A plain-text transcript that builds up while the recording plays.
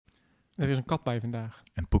Er is een kat bij vandaag.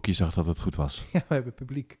 En Poekie zag dat het goed was. Ja, we hebben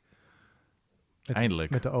publiek. Eindelijk.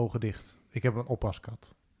 Met de ogen dicht. Ik heb een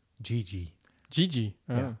oppaskat. Gigi. Gigi.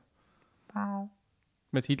 Ja.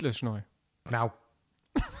 Met Hitlersnor. Nou,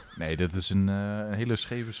 Nee, dit is een hele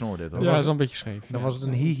scheve snor dit. Hoor. Ja, dat is wel een beetje scheef. dan Ja. was het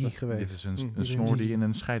een hihi geweest. Dit is een een snor die Gigi. in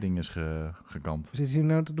een scheiding is gekant. Zit hier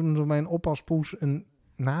nou te doen alsof mijn oppaspoes een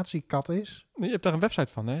nazi-kat is? Je hebt daar een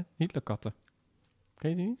website van, hè? Hitlerkatten. Ken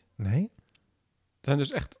je die niet? Nee? Er zijn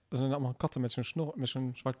dus echt, er zijn allemaal katten met zo'n snor, met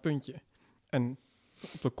zo'n zwart puntje. En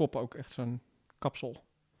op de kop ook echt zo'n kapsel.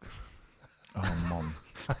 Oh man.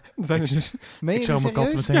 Er zijn dus Meen Ik je zou dit mijn kat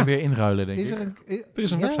serieus? meteen weer inruilen, denk Is ik. er een, er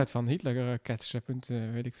is een ja? website van Hitlercats,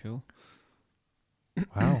 weet ik veel.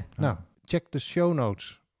 Wauw. Nou, check de show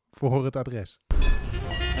notes voor het adres.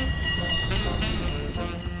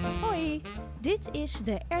 Hoi, dit is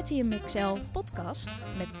de RTM XL podcast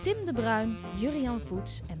met Tim de Bruin, Jurian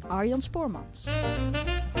Voets en Arjan Spoormans.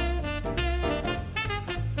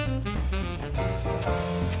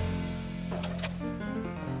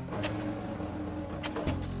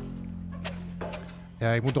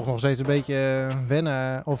 Ja, ik moet toch nog steeds een beetje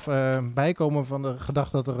wennen of bijkomen van de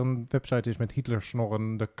gedachte dat er een website is met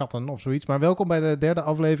Hitlersnorren, de katten of zoiets. Maar welkom bij de derde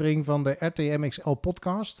aflevering van de RTM XL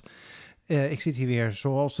podcast. Ik zit hier weer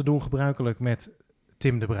zoals te doen gebruikelijk met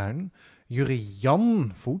Tim de Bruin,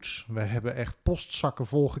 Jurian Voets. We hebben echt postzakken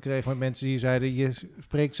vol gekregen met mensen die zeiden, je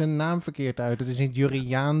spreekt zijn naam verkeerd uit. Het is niet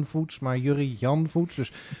Juriaan Voets, maar Jurian Voets.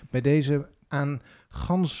 Dus bij deze aan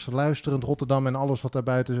gans luisterend Rotterdam en alles wat daar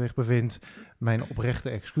buiten zich bevindt, mijn oprechte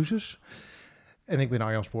excuses. En ik ben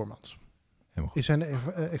Arjan Spoormans. Helemaal goed. Is zijn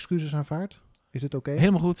excuses aanvaard? Is het oké?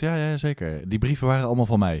 Helemaal goed, ja, zeker. Die brieven waren allemaal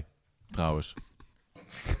van mij, trouwens.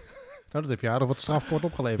 Nou, dat heb je aardig wat strafport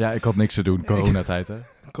opgeleverd. Ja, ik had niks te doen, coronatijd, hè.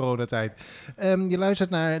 Coronatijd. Je luistert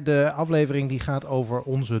naar de aflevering die gaat over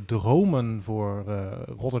onze dromen voor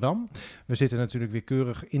Rotterdam. We zitten natuurlijk weer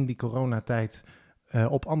keurig in die coronatijd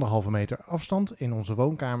op 1,5 meter afstand in onze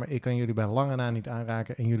woonkamer. Ik kan jullie bij lange na niet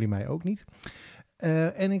aanraken en jullie mij ook niet.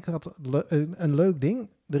 En ik had een leuk ding.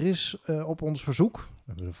 Er is op ons verzoek, we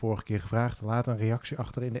hebben de vorige keer gevraagd, laat een reactie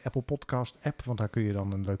achter in de Apple Podcast app, want daar kun je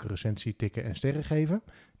dan een leuke recensie tikken en sterren geven.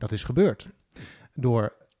 Dat is gebeurd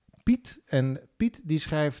door Piet. En Piet die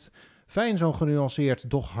schrijft: fijn zo'n genuanceerd,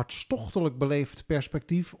 doch hartstochtelijk beleefd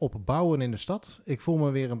perspectief op bouwen in de stad. Ik voel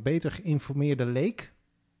me weer een beter geïnformeerde leek.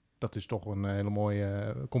 Dat is toch een hele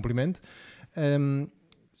mooie compliment.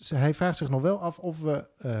 Hij vraagt zich nog wel af of we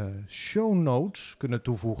show notes kunnen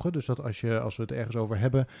toevoegen. Dus dat als we het ergens over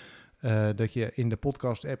hebben, dat je in de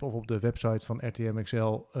podcast app of op de website van RTM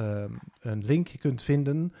XL een linkje kunt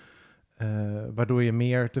vinden, waardoor je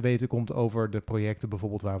meer te weten komt over de projecten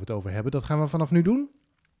bijvoorbeeld waar we het over hebben. Dat gaan we vanaf nu doen.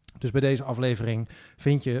 Dus bij deze aflevering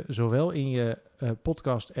vind je zowel in je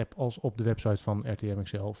podcast app als op de website van RTM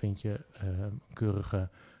XL vind je keurige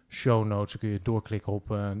show notes. Dan kun je doorklikken op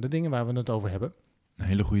de dingen waar we het over hebben. Een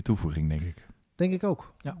hele goede toevoeging, denk ik. Denk ik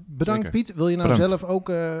ook. Ja, Bedankt zeker. Piet. Wil je nou Bedankt. zelf ook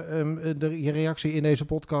je reactie in deze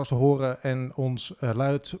podcast horen en ons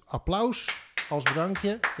luid applaus als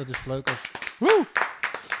bedankje? Dat is leuk als... Woe!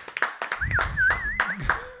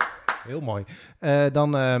 Heel mooi.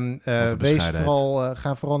 Dan bescheidenheid.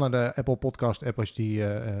 ga vooral naar de Apple Podcast app als je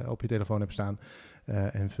die op je telefoon hebt staan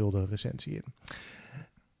en vul de recensie in.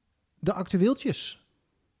 De actueeltjes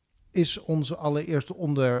is onze allereerste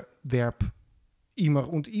onderwerp Immer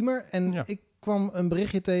und Immer. En Ja. ik kwam een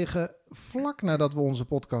berichtje tegen vlak nadat we onze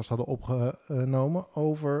podcast hadden opgenomen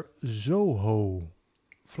over Soho.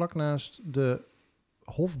 Vlak naast de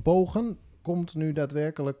Hofbogen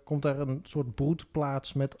komt daar een soort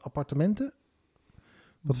broedplaats met appartementen.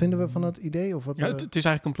 Wat vinden we van het idee? Of wat, Ja, het is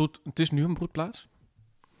eigenlijk het is nu een broedplaats.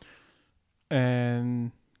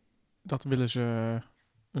 En dat willen ze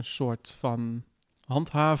een soort van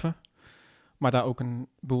handhaven, maar daar ook een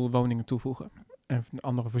boel woningen toevoegen en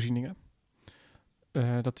andere voorzieningen.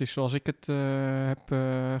 Dat is zoals ik het heb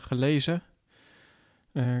gelezen.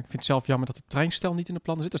 Ik vind het zelf jammer dat het treinstel niet in de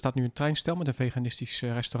plannen zit. Er staat nu een treinstel met een veganistisch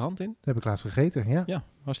restaurant in. Dat heb ik laatst gegeten, ja. Ja,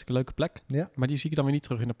 hartstikke leuke plek. Ja. Maar die zie ik dan weer niet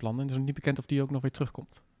terug in de plannen. En het is niet bekend of die ook nog weer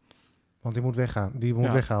terugkomt. Want die moet weggaan. Die moet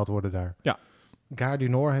Ja. weggehaald worden daar. Ja. Gare du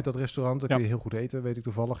Nord heet dat restaurant. Daar Ja. kun je heel goed eten, weet ik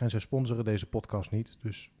toevallig. En ze sponsoren deze podcast niet.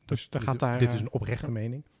 Dus daar gaat daar, dit is een oprechte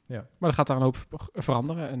mening. Ja. Maar er gaat daar een hoop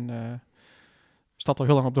veranderen. En staat al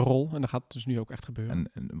heel lang op de rol. En dat gaat dus nu ook echt gebeuren.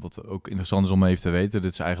 En wat ook interessant is om even te weten,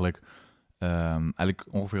 dit is eigenlijk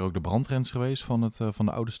ongeveer ook de brandgrens geweest van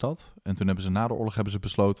de oude stad. En toen hebben ze na de oorlog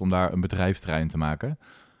besloten om daar een bedrijventerrein te maken.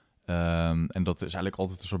 En dat is eigenlijk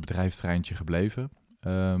altijd een soort bedrijventerreintje gebleven.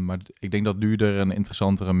 Maar ik denk dat nu er een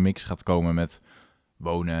interessantere mix gaat komen met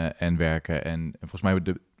wonen en werken. En volgens mij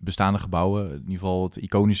de bestaande gebouwen, in ieder geval het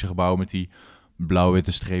iconische gebouw met die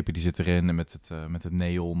blauw-witte strepen, die zit erin. En met het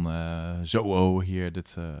neon,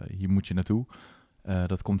 hier moet je naartoe.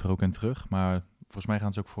 Dat komt er ook in terug. Maar volgens mij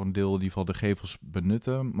gaan ze ook voor een deel in ieder geval de gevels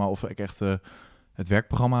benutten. Maar of ik echt het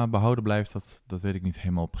werkprogramma behouden blijft, dat weet ik niet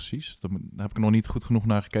helemaal precies. Daar heb ik nog niet goed genoeg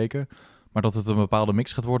naar gekeken. Maar dat het een bepaalde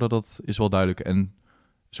mix gaat worden, dat is wel duidelijk. En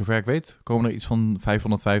zover ik weet, komen er iets van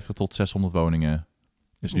 550 tot 600 woningen.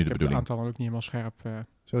 Is nu de bedoeling. Ik heb het aantal ook niet helemaal scherp.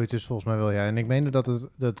 Zoiets is volgens mij wel, ja. En ik meen dat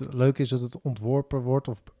het leuk is dat het ontworpen wordt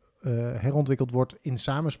of herontwikkeld wordt in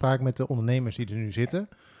samenspraak met de ondernemers die er nu zitten.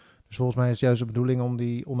 Dus volgens mij is het juist de bedoeling om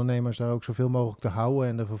die ondernemers daar ook zoveel mogelijk te houden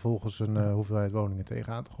en er vervolgens een hoeveelheid woningen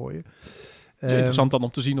tegenaan te gooien. Het is interessant dan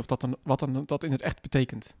om te zien of wat dat in het echt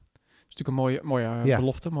betekent. Het is natuurlijk een mooie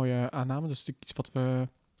belofte, mooie aanname. Dat is natuurlijk iets wat we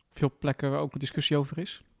op veel plekken ook een discussie over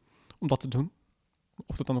is. Om dat te doen.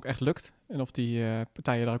 Of dat dan ook echt lukt. En of die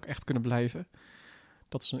partijen daar ook echt kunnen blijven.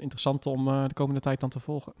 Dat is een interessante om de komende tijd dan te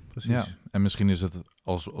volgen. Precies. Ja, en misschien is het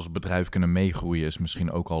als bedrijf kunnen meegroeien, is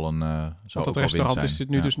misschien ook al een. Want het restaurant is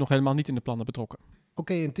nu dus nog helemaal niet in de plannen betrokken.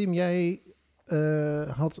 Oké, en Tim, jij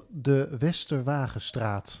had de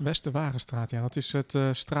Westerwagenstraat. Westerwagenstraat, ja. Dat is het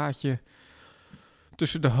straatje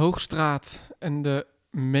tussen de Hoogstraat en de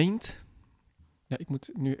Meent. Ja,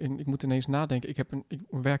 ik moet ineens nadenken.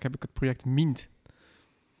 Op werk heb ik het project Mient.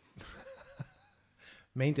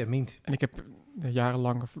 Meent en Mient. En ik heb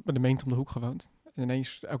jarenlang bij de Meent om de hoek gewoond. En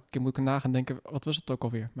ineens, elke keer moet ik nagaan denken, wat was het ook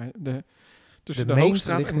alweer? Maar tussen de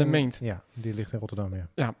Hoogstraat en de Meent. Ja, die ligt in Rotterdam, ja.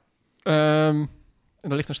 Ja. En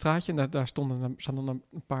daar ligt een straatje en daar staan dan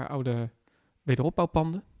een paar oude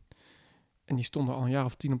wederopbouwpanden. En die stonden al een jaar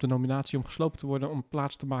of 10 op de nominatie om gesloopt te worden om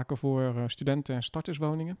plaats te maken voor studenten- en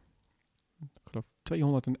starterswoningen. Ik geloof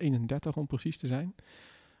 231 om precies te zijn.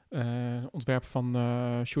 Ontwerp van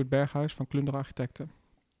Sjoerd Berghuis van Klunder Architecten.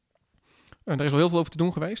 Er is al heel veel over te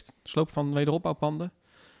doen geweest. Sloop van wederopbouwpanden.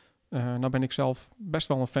 Nou ben ik zelf best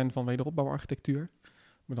wel een fan van wederopbouwarchitectuur.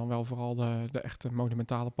 Maar dan wel vooral de echte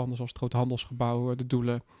monumentale panden zoals het Grote Handelsgebouw, de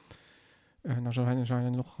Doelen. Nou zijn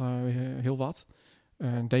er nog heel wat.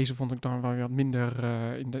 Deze vond ik dan wel wat minder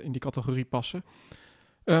in die categorie passen.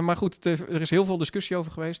 Maar goed, er is heel veel discussie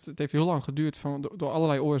over geweest. Het heeft heel lang geduurd door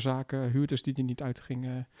allerlei oorzaken. Huurders die er niet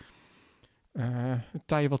uitgingen.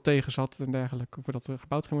 Tijden wat tegen zat en dergelijke. Voordat er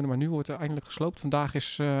gebouwd ging worden. Maar nu wordt er eindelijk gesloopt. Vandaag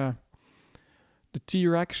is de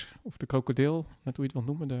T-Rex, of de krokodil, net hoe je het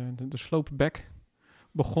wilt noemen. De sloopbek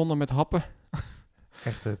begonnen met happen.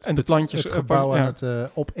 Echt en de plantjes. Het gebouw aan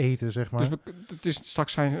het opeten, zeg maar. Dus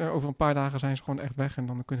straks over een paar dagen zijn ze gewoon echt weg. En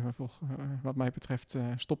dan kunnen we wat mij betreft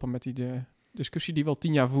stoppen met die discussie die we al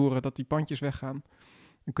 10 jaar voeren, dat die pandjes weggaan.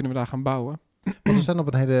 Dan kunnen we daar gaan bouwen. Want we staan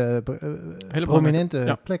op een hele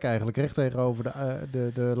prominente plek eigenlijk, recht tegenover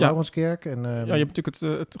de Laurenskerk. En, je hebt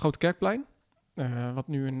natuurlijk het Grote Kerkplein, wat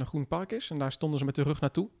nu een groen park is. En daar stonden ze met de rug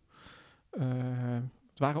naartoe.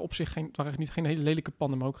 Het waren op zich geen hele lelijke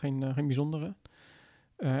panden, maar ook geen bijzondere.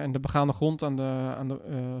 En de begane grond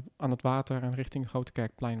aan het water en richting het Grote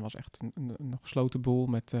Kerkplein was echt een gesloten boel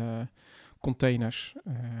met containers,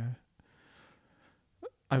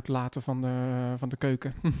 uitlaten van de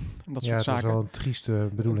keuken. En dat soort zaken. Dat is wel een trieste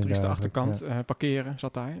bedoeling. Een trieste daar achterkant. Ja. Parkeren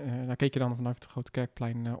zat daar. Daar keek je dan vanaf het Grote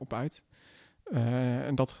Kerkplein op uit.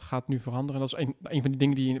 En dat gaat nu veranderen. Dat is een van die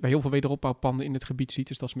dingen die je bij heel veel wederopbouwpanden in het gebied ziet.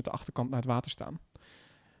 Is dat ze met de achterkant naar het water staan.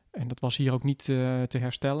 En dat was hier ook niet te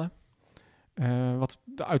herstellen. Wat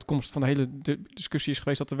de uitkomst van de hele discussie is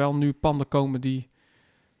geweest, dat er wel nu panden komen die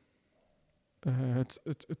het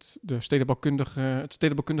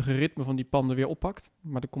stedenbouwkundige ritme van die panden weer oppakt.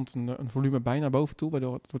 Maar er komt een volume bij naar boven toe,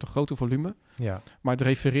 waardoor het wordt een groter volume. Ja. Maar het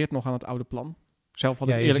refereert nog aan het oude plan. Zelf had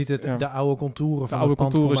je ziet de oude contouren van het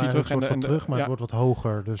pand zie je terug. Maar het wordt wat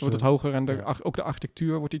hoger. Dus het wordt wat hoger en ook de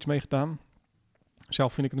architectuur wordt iets mee gedaan.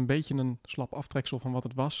 Zelf vind ik het een beetje een slap aftreksel van wat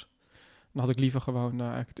het was. Dan had ik liever gewoon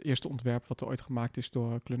het eerste ontwerp wat er ooit gemaakt is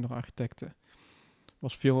door Klunder Architecten.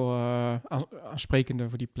 Was veel aansprekender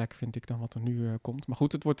voor die plek, vind ik, dan wat er nu komt. Maar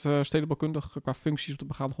goed, het wordt stedenbouwkundig qua functies op de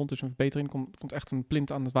begaande grond. Dus een verbetering. Komt echt een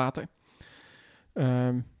plint aan het water.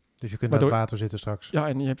 Dus je kunt aan het water zitten straks. Ja,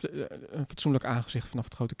 en je hebt een fatsoenlijk aangezicht vanaf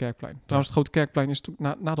het Grote Kerkplein. Trouwens, het Grote Kerkplein is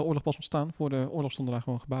na de oorlog pas ontstaan. Voor de oorlog stonden daar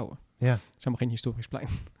gewoon gebouwen. Ja. Het is helemaal geen historisch plein.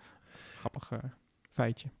 Grappig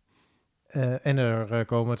feitje. En er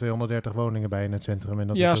komen 230 woningen bij in het centrum. En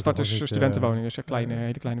dat starters studentenwoningen. Dus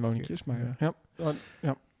hele kleine woningjes. Maar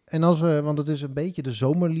ja. En want het is een beetje de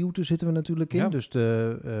zomerluwte zitten we natuurlijk in. Ja. Dus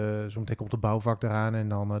zometeen komt de bouwvak eraan en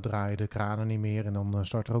dan draaien de kranen niet meer en dan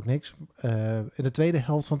start er ook niks. In de tweede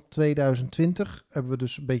helft van 2020 hebben we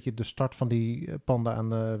dus een beetje de start van die panden aan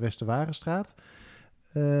de Westerwagenstraat.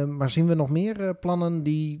 Maar zien we nog meer plannen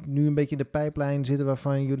die nu een beetje in de pijplijn zitten,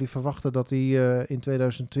 waarvan jullie verwachten dat die in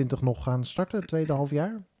 2020 nog gaan starten, het tweede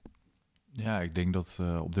halfjaar? Ja, ik denk dat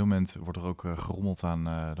op dit moment wordt er ook gerommeld aan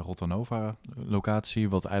de Rotterdam-locatie,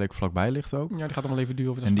 wat eigenlijk vlakbij ligt ook. Ja, die gaat allemaal even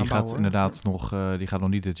duren. Over En die gaat inderdaad die gaat nog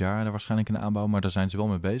niet dit jaar waarschijnlijk in de aanbouw, maar daar zijn ze wel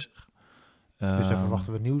mee bezig. Dus daar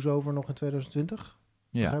verwachten we nieuws over nog in 2020?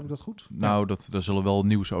 Ja. Begrijp ik dat goed? Nou, daar zullen we wel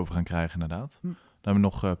nieuws over gaan krijgen inderdaad. Dan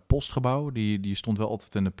hebben we nog Postgebouw, die stond wel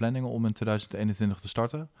altijd in de planning om in 2021 te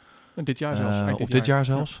starten. En dit jaar zelfs. Dit jaar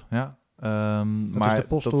zelfs, ja. Maar is de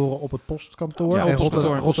posttoren op het postkantoor. Ja, en op het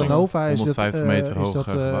postkantoor. Rottenova is 150 meter hoog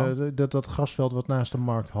dat grasveld wat naast de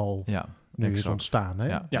markthal nu exact. is ontstaan. Hè?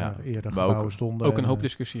 Ja. Waar eerder Maar gebouwen stonden. Ook een hoop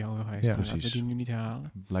discussie over geweest. Ja, Laten we die nu niet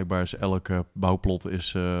herhalen. Blijkbaar is elke bouwplot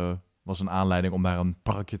was een aanleiding om daar een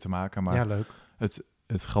parkje te maken. Maar ja, leuk.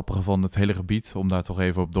 Het grappige van het hele gebied, om daar toch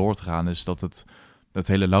even op door te gaan, is dat het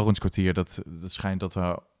hele Laurenskwartier, dat schijnt dat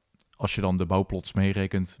er, als je dan de bouwplots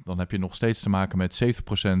meerekent, dan heb je nog steeds te maken met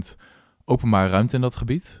 70% openbare ruimte in dat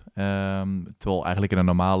gebied. Terwijl eigenlijk in een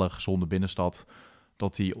normale, gezonde binnenstad,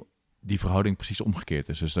 dat die verhouding precies omgekeerd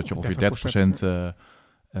is. Dus dat je ongeveer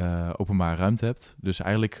 30% openbare ruimte hebt. Dus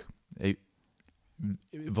eigenlijk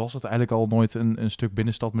was het eigenlijk al nooit een stuk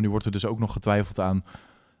binnenstad, maar nu wordt er dus ook nog getwijfeld aan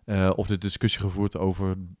of de discussie gevoerd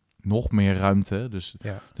over nog meer ruimte. Dus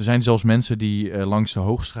er zijn zelfs mensen die langs de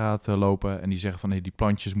Hoogstraat lopen en die zeggen van die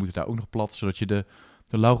plantjes moeten daar ook nog plat, zodat je de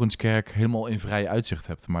Laurenskerk helemaal in vrij uitzicht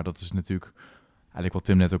hebt. Maar dat is natuurlijk eigenlijk wat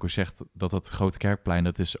Tim net ook al zegt, dat Grote Kerkplein,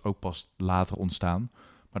 dat is ook pas later ontstaan.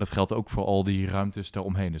 Maar dat geldt ook voor al die ruimtes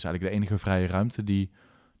daaromheen. Dus eigenlijk de enige vrije ruimte die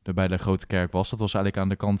er bij de Grote Kerk was, dat was eigenlijk aan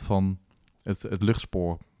de kant van het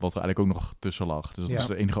luchtspoor, wat er eigenlijk ook nog tussen lag. Dus dat is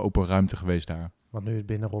de enige open ruimte geweest daar. Want nu het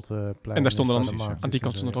Binnenrotterplein. En daar stonden dan markt, aan die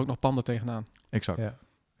kant stonden er ook nog panden tegenaan. Exact.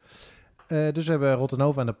 Ja. Dus we hebben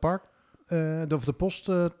Rottenova en de park, of de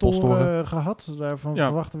posttoren gehad. Daarvan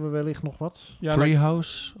verwachten we wellicht nog wat. Ja,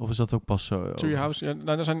 Treehouse, of is dat ook pas zo? Treehouse,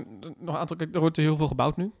 ja, er zijn nog een aantal. Er wordt heel veel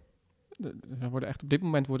gebouwd nu. Op dit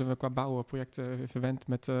moment worden we qua bouwprojecten verwend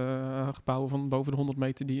met gebouwen van boven de 100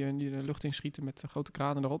 meter die de lucht inschieten met grote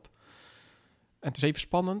kranen erop. En het is even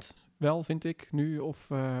spannend, wel vind ik nu,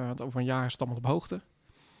 want over een jaar is het allemaal op hoogte.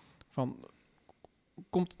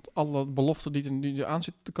 Komt alle beloften die er aan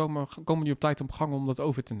zitten te komen die op tijd op gang om dat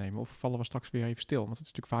over te nemen? Of vallen we straks weer even stil? Want het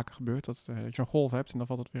is natuurlijk vaker gebeurd dat je zo'n golf hebt en dan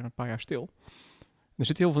valt het weer een paar jaar stil. Er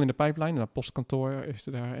zit heel veel in de pijplijn. Het postkantoor is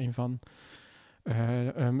er daar een van.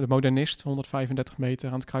 De Modernist, 135 meter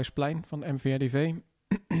aan het Kruisplein van MVRDV.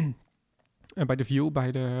 En bij de View,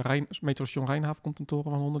 bij de metrostation Rijnhaven, komt een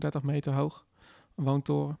toren van 130 meter hoog. Een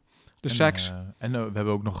woontoren. De Saks. En we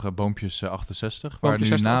hebben ook nog boompjes 68. Waar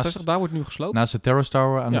nu 68, daar wordt nu gesloopt. Naast de Terrace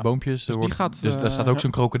Tower aan de boompjes. Dus daar staat ook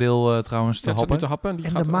zo'n krokodil trouwens te happen.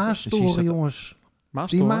 En de Maastoren, jongens.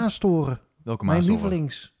 Die Maastoren. Welke Mijn Maastoren?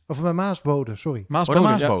 lievelings. Of mijn Maasbode, sorry. De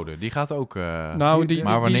Maasbode. Die gaat ook... maar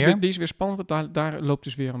wanneer? Die is weer spannend, want daar loopt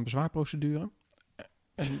dus weer een bezwaarprocedure.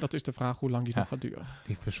 En dat is de vraag hoe lang die nog gaat duren.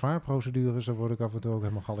 Die bezwaarprocedures, daar word ik af en toe ook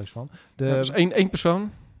helemaal gallisch van. Dus één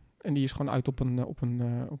persoon. En die is gewoon uit op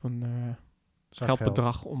een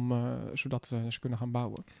geldbedrag zodat ze kunnen gaan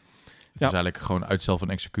bouwen. Het is eigenlijk gewoon uitstel van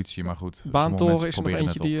executie, maar goed. Baantoren is er nog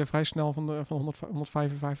eentje die vrij snel van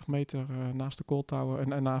 155 meter naast de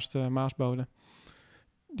Kooltower en naast de Maasbode.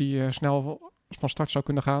 Die snel van start zou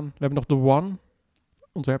kunnen gaan. We hebben nog The One,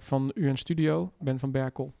 ontwerp van UN Studio, Ben van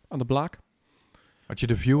Berkel aan de Blaak. Had je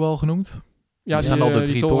de View al genoemd? Ja, er zijn al de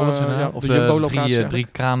 3 torens of de 3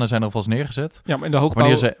 kranen zijn er alvast neergezet. Ja, maar in de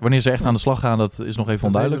hoogbouw... Wanneer ze echt aan de slag gaan, dat is nog even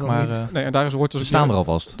onduidelijk. Maar en daar ze staan er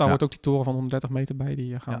alvast. Daar wordt ook die toren van 130 meter bij.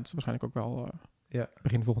 Die gaan het waarschijnlijk ook wel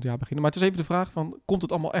begin volgend jaar beginnen. Maar het is even de vraag van, komt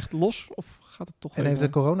het allemaal echt los? Of gaat het toch... En heeft de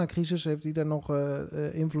coronacrisis, heeft die daar nog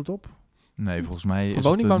invloed op? Nee, volgens mij is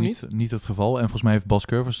het niet het geval. En volgens mij heeft Bas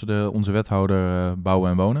Curvers, onze wethouder bouwen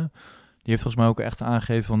en wonen, die heeft volgens mij ook echt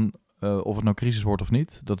aangegeven van... of het nou crisis wordt of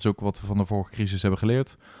niet. Dat is ook wat we van de vorige crisis hebben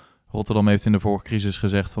geleerd. Rotterdam heeft in de vorige crisis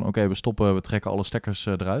gezegd van... oké, we stoppen, we trekken alle stekkers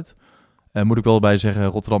eruit. Moet ik wel bij zeggen,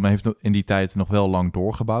 Rotterdam heeft in die tijd nog wel lang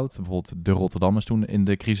doorgebouwd. Bijvoorbeeld de Rotterdam is toen in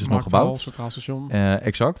de crisis nog gebouwd. Centraal Station.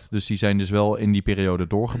 Exact, dus die zijn dus wel in die periode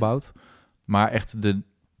doorgebouwd. Maar echt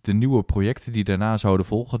de nieuwe projecten die daarna zouden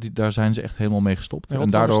volgen... daar zijn ze echt helemaal mee gestopt. Ja, en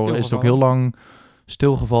daardoor is het ook heel lang...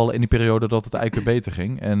 stilgevallen in die periode dat het eigenlijk weer beter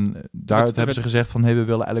ging. En daar hebben ze gezegd van... we willen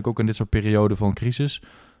eigenlijk ook in dit soort periode van crisis...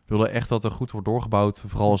 we willen echt dat er goed wordt doorgebouwd...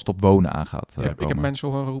 vooral als het op wonen aangaat. Ik heb mensen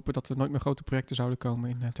horen roepen dat er nooit meer grote projecten zouden komen...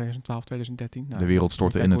 in 2012, 2013. De wereld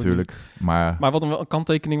stortte in natuurlijk. Maar wat een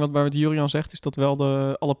kanttekening wat bij wat Jurian zegt... is dat wel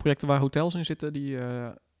alle projecten waar hotels in zitten...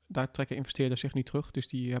 daar trekken investeerders zich niet terug. Dus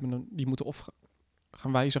die moeten of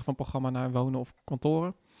gaan wijzigen van programma naar wonen of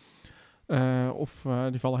kantoren. Of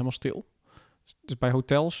die vallen helemaal stil. Dus bij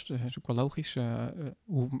hotels, dat is ook wel logisch.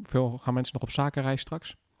 Hoeveel gaan mensen nog op zakenreis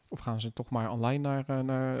straks? Of gaan ze toch maar online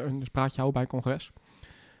naar een praatje houden bij een congres?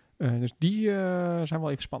 Dus die zijn wel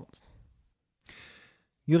even spannend.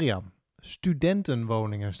 Juriaan,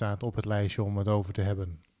 studentenwoningen staat op het lijstje om het over te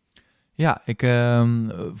hebben. Ja,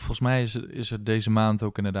 volgens mij is het deze maand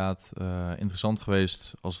ook inderdaad interessant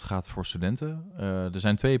geweest als het gaat voor studenten. Er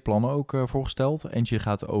zijn 2 plannen ook voorgesteld. Eentje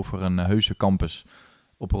gaat over een heuse campus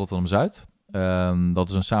op Rotterdam-Zuid. Dat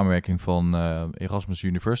is een samenwerking van Erasmus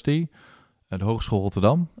University, de Hogeschool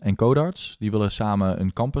Rotterdam en Codarts. Die willen samen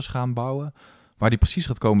een campus gaan bouwen. Waar die precies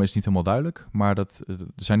gaat komen is niet helemaal duidelijk. Maar er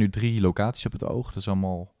zijn nu 3 locaties op het oog. Dat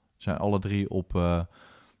zijn alle 3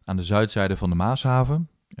 aan de zuidzijde van de Maashaven.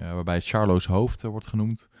 Waarbij Charlo's Hoofd wordt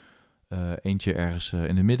genoemd. Eentje ergens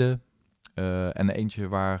in het midden. En eentje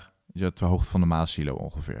waar ter hoogte van de Maassilo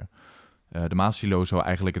ongeveer. De Maassilo zou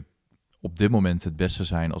eigenlijk op dit moment het beste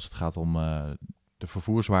zijn als het gaat om de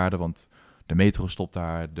vervoerswaarde. Want de metro stopt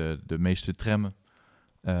daar, de meeste trammen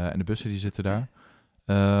en de bussen die zitten daar.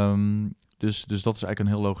 Dus dat is eigenlijk een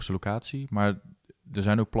heel logische locatie. Maar er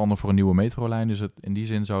zijn ook plannen voor een nieuwe metrolijn. Dus in die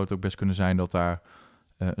zin zou het ook best kunnen zijn dat daar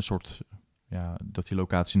een soort... Ja, dat die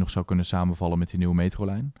locatie nog zou kunnen samenvallen met die nieuwe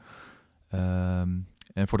metrolijn.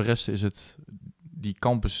 En voor de rest is het... Die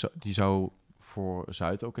campus die zou voor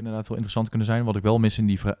Zuid ook inderdaad wel interessant kunnen zijn. Wat ik wel mis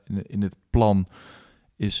in het plan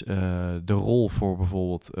is de rol voor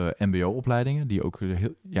bijvoorbeeld mbo-opleidingen. Die ook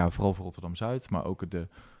vooral voor Rotterdam-Zuid, maar ook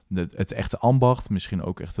het echte ambacht. Misschien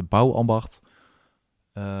ook echt het bouwambacht.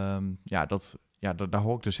 Daar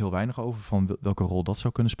hoor ik dus heel weinig over van welke rol dat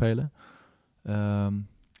zou kunnen spelen.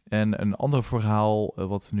 En een ander verhaal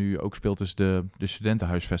wat nu ook speelt is de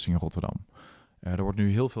studentenhuisvesting in Rotterdam. Er wordt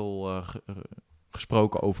nu heel veel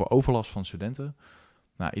gesproken over overlast van studenten.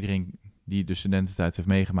 Nou, iedereen die de studententijd heeft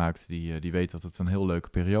meegemaakt, die weet dat het een heel leuke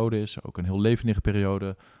periode is. Ook een heel levendige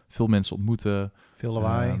periode. Veel mensen ontmoeten. Veel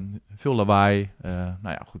lawaai. Veel lawaai.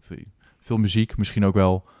 Veel muziek misschien ook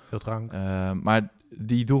wel. Veel drank. Maar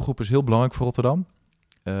die doelgroep is heel belangrijk voor Rotterdam.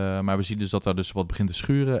 Maar we zien dus dat daar dus wat begint te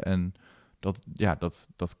schuren. En dat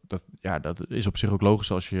is op zich ook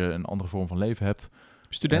logisch als je een andere vorm van leven hebt.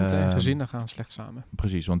 Studenten en gezinnen gaan slecht samen.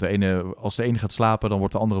 Precies, want als de ene gaat slapen, dan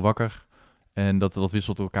wordt de andere wakker. En dat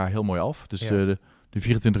wisselt elkaar heel mooi af. Dus de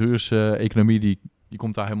 24-uurs-economie die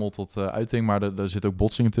komt daar helemaal tot uiting. Maar er zitten ook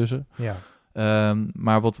botsingen tussen. Ja.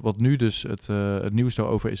 Maar wat nu dus het nieuws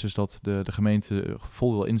daarover is dat de gemeente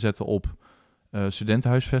vol wil inzetten op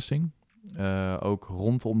studentenhuisvesting. Ook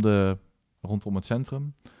rondom het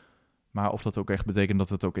centrum. Maar of dat ook echt betekent dat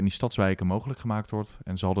het ook in die stadswijken mogelijk gemaakt wordt.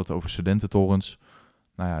 En ze hadden het over studententorens.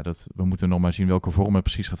 Nou ja, we moeten nog maar zien welke vorm het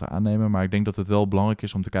precies gaat aannemen. Maar ik denk dat het wel belangrijk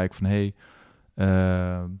is om te kijken van...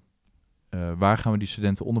 waar gaan we die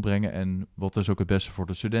studenten onderbrengen? En wat is ook het beste voor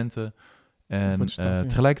de studenten? En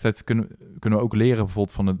tegelijkertijd kunnen we ook leren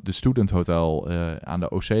bijvoorbeeld van de Student Hotel aan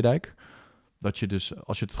de Oostzeedijk. Dat je dus,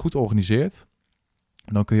 als je het goed organiseert...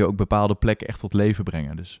 dan kun je ook bepaalde plekken echt tot leven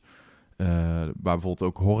brengen. Dus... waar bijvoorbeeld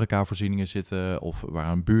ook horecavoorzieningen zitten of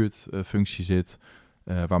waar een buurtfunctie zit,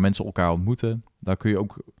 waar mensen elkaar ontmoeten. Daar kun je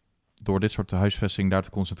ook door dit soort huisvesting daar te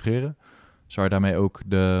concentreren, zou je daarmee ook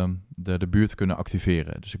de buurt kunnen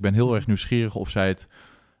activeren. Dus ik ben heel erg nieuwsgierig of zij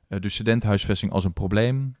de studentenhuisvesting als een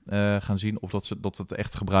probleem gaan zien of dat ze het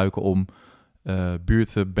echt gebruiken om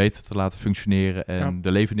buurten beter te laten functioneren en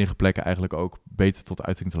de levendige plekken eigenlijk ook beter tot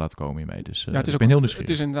uiting te laten komen hiermee. Dus ik ben heel nieuwsgierig. Het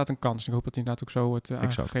is inderdaad een kans. Ik hoop dat inderdaad ook zo wordt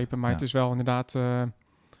aangegrepen. Maar het is wel inderdaad...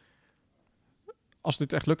 als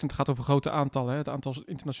dit echt lukt, en het gaat over grote aantallen. Het aantal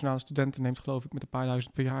internationale studenten neemt geloof ik met een paar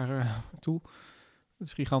duizend per jaar toe. Dat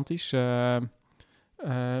is gigantisch. En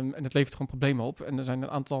het levert gewoon problemen op. En er zijn een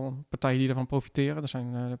aantal partijen die daarvan profiteren. Er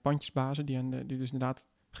zijn de pandjesbazen die dus inderdaad...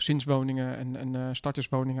 gezinswoningen en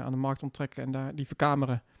starterswoningen aan de markt onttrekken en die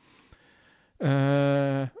verkameren.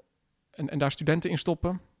 En daar studenten in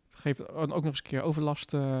stoppen. Geeft ook nog eens een keer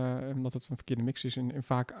overlast, omdat het een verkeerde mix is in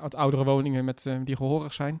vaak oudere woningen die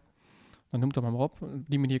gehoorig zijn. Dan noemt dat maar op. Op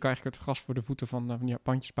die manier kan je eigenlijk het gras voor de voeten van die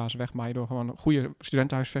pandjesbazen wegmaaien door gewoon een goede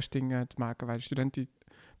studentenhuisvesting te maken waar de studenten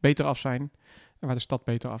beter af zijn en waar de stad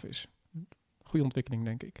beter af is. Goede ontwikkeling,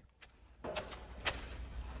 denk ik.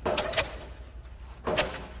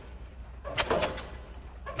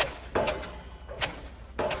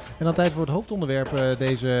 En dan tijd voor het hoofdonderwerp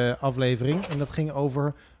deze aflevering. En dat ging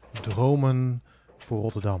over dromen voor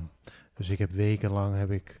Rotterdam. Dus ik heb wekenlang,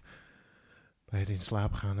 bij het in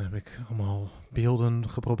slaap gaan, heb ik allemaal beelden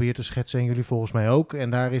geprobeerd te schetsen. En jullie volgens mij ook. En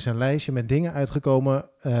daar is een lijstje met dingen uitgekomen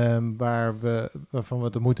waarvan we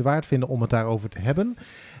het de moeite waard vinden om het daarover te hebben.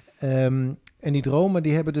 En die Dromen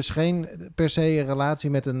die hebben dus geen per se een relatie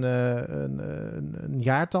met een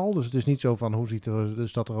jaartal. Dus het is niet zo van hoe ziet de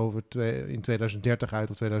stad er in 2030 uit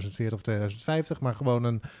of 2040 of 2050. Maar gewoon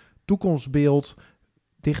een toekomstbeeld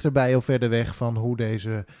dichterbij of verder weg van hoe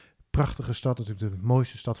deze prachtige stad, natuurlijk de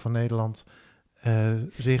mooiste stad van Nederland,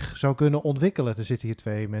 zich zou kunnen ontwikkelen. Er zitten hier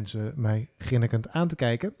 2 mensen mij grinnikend aan te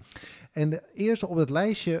kijken. En de eerste op het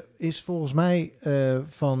lijstje is volgens mij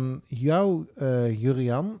van jou,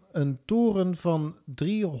 Jurian, een toren van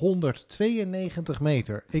 392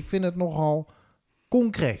 meter. Ik vind het nogal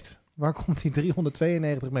concreet. Waar komt die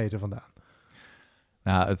 392 meter vandaan?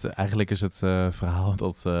 Nou, eigenlijk is het verhaal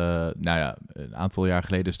dat een aantal jaar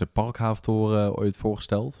geleden is de Parkhaventoren ooit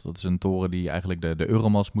voorgesteld. Dat is een toren die eigenlijk de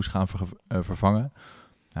Euromas moest gaan vervangen.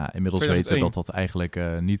 Inmiddels 2001. weten we dat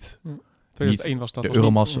eigenlijk niet... 2001 was dat. De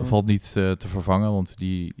Euromas valt niet te vervangen, want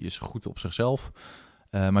die is goed op zichzelf.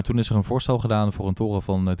 Maar toen is er een voorstel gedaan voor een toren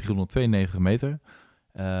van 392 meter.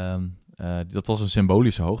 Dat was een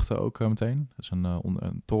symbolische hoogte ook meteen. Dat is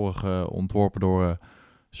een toren ontworpen door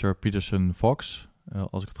Sir Peterson Fox,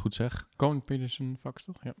 als ik het goed zeg. Coen Peterson Fox,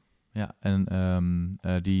 toch? Ja. Ja, en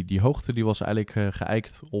die hoogte die was eigenlijk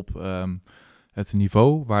geëikt op het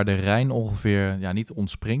niveau waar de Rijn ongeveer, niet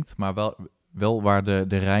ontspringt, maar wel waar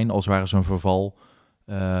de Rijn als het ware zijn verval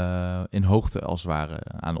in hoogte als het ware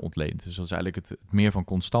aan ontleent. Dus dat is eigenlijk het meer van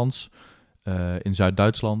Constanz in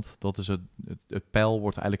Zuid-Duitsland. Dat is het pijl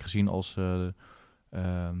wordt eigenlijk gezien als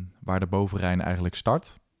waar de bovenrijn eigenlijk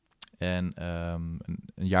start. En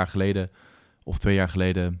een jaar geleden of 2 jaar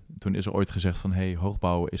geleden, toen is er ooit gezegd van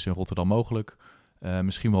hoogbouw is in Rotterdam mogelijk.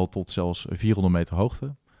 Misschien wel tot zelfs 400 meter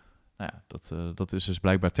hoogte. Nou ja, dat is dus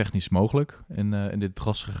blijkbaar technisch mogelijk in dit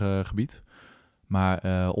drassige gebied.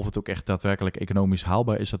 Maar of het ook echt daadwerkelijk economisch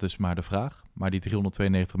haalbaar is, dat is maar de vraag. Maar die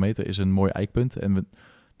 392 meter is een mooi eikpunt. En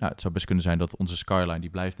het zou best kunnen zijn dat onze skyline, die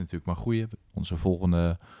blijft natuurlijk maar groeien. Onze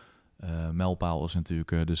volgende mijlpaal is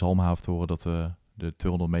natuurlijk de Zalmhaventoren, dat we de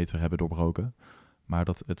 200 meter hebben doorbroken. Maar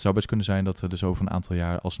het zou best kunnen zijn dat er dus over een aantal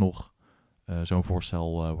jaar alsnog zo'n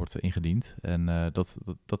voorstel wordt ingediend. En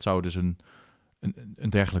dat zou dus een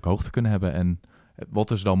dergelijke hoogte kunnen hebben. En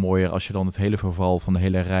wat is dan mooier als je dan het hele verval van de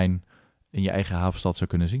hele Rijn in je eigen havenstad zou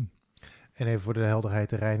kunnen zien. En even voor de helderheid,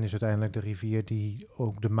 de Rijn is uiteindelijk de rivier die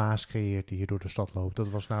ook de Maas creëert die hier door de stad loopt. Dat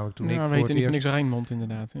was namelijk toen ik voor het weten niet van eerst... niks Rijnmond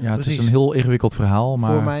inderdaad. Ja, het is een heel ingewikkeld verhaal,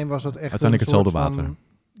 maar voor mij was dat echt uiteindelijk een hetzelfde soort water. van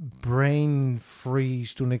brain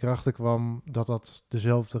freeze toen ik erachter kwam dat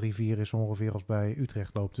dezelfde rivier is ongeveer als bij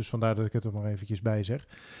Utrecht loopt. Dus vandaar dat ik het er maar eventjes bij zeg.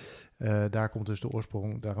 Daar komt dus de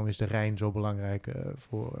oorsprong. Daarom is de Rijn zo belangrijk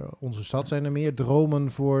voor onze stad. Zijn er meer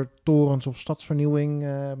dromen voor torens of stadsvernieuwing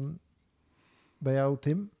bij jou,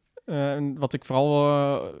 Tim? Wat ik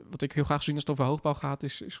heel graag zie als het over hoogbouw gaat,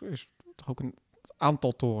 is toch ook het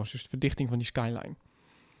aantal torens. Dus de verdichting van die skyline.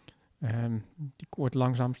 Die wordt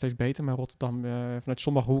langzaam steeds beter. Maar Rotterdam, vanuit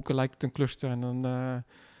sommige hoeken lijkt het een cluster. En dan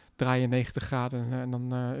draai je 90 graden. En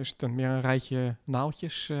dan is het meer een rijtje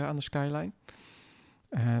naaltjes aan de skyline.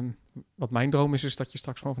 Wat mijn droom is dat je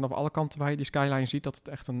straks gewoon vanaf alle kanten waar je die skyline ziet, dat het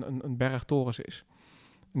echt een berg torens is.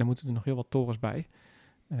 En dan moeten er nog heel wat torens bij.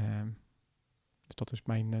 Dus dat is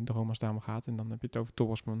mijn droom als het daarom gaat. En dan heb je het over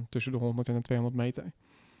torens van tussen de 100 en de 200 meter.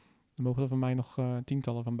 Dan mogen er van mij nog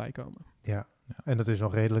tientallen van bijkomen. Ja, en dat is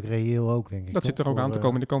nog redelijk reëel ook, denk ik. Dat zit er ook aan te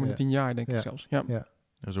komen de komende 10 jaar, denk ik zelfs. Ja.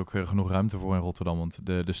 Er is ook genoeg ruimte voor in Rotterdam, want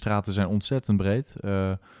de straten zijn ontzettend breed.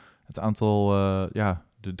 Het aantal,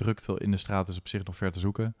 de drukte in de straten is op zich nog ver te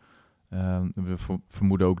zoeken. We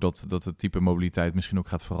vermoeden ook dat het type mobiliteit misschien ook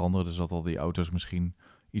gaat veranderen. Dus dat al die auto's misschien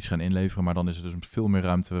iets gaan inleveren. Maar dan is er dus veel meer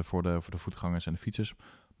ruimte voor de voetgangers en de fietsers.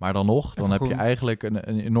 Maar dan nog, dan heb je eigenlijk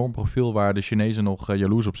een enorm profiel waar de Chinezen nog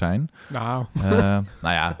jaloers op zijn. Nou.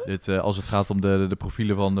 Als het gaat om de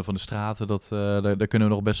profielen van de straten, daar kunnen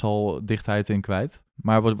we nog best wel dichtheid in kwijt.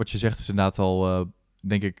 Maar wat je zegt is inderdaad al,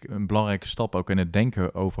 denk ik, een belangrijke stap ook in het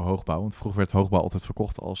denken over hoogbouw. Want vroeger werd hoogbouw altijd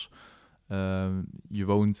verkocht als je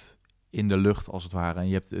woont in de lucht als het ware. En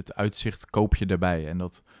je hebt het uitzicht, koop je erbij. En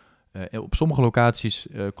dat op sommige locaties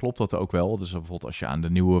klopt dat ook wel. Dus bijvoorbeeld als je aan de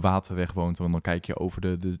Nieuwe Waterweg woont, dan kijk je over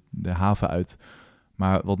de haven uit.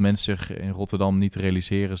 Maar wat mensen zich in Rotterdam niet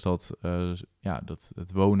realiseren is dat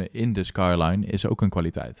het wonen in de skyline is ook een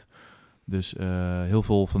kwaliteit. Dus heel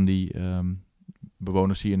veel van die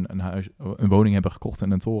bewoners die een woning hebben gekocht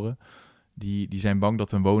in een toren, die zijn bang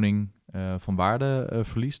dat een woning van waarde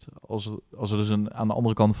verliest. Als er dus aan de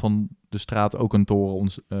andere kant van de straat ook een toren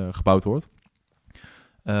gebouwd wordt.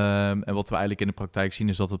 En wat we eigenlijk in de praktijk zien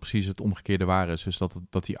is dat het precies het omgekeerde waar is. Dus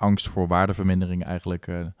dat die angst voor waardevermindering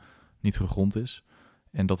eigenlijk niet gegrond is.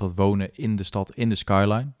 En dat wonen in de stad, in de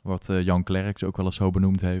skyline, wat Jan Klerks ook wel eens zo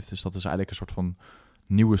benoemd heeft. Dus dat is eigenlijk een soort van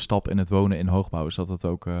nieuwe stap in het wonen in hoogbouw is dat het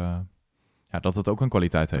ook, dat het ook een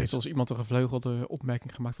kwaliteit Er heeft heeft. als iemand een gevleugelde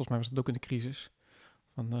opmerking gemaakt. Volgens mij was dat ook in de crisis.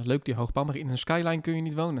 Van leuk die hoogbouw, maar in een skyline kun je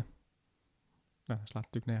niet wonen. Nou, dat slaat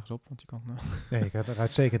natuurlijk nergens op, want je kan... Nee, ik had er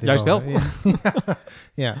uitstekend in Juist wel. wonen.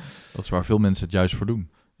 Ja. Dat is waar veel mensen het juist voor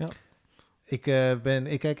doen. Ik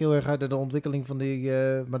kijk heel erg uit naar de ontwikkeling van die,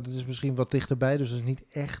 maar dat is misschien wat dichterbij, dus dat is niet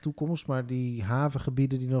echt toekomst, maar die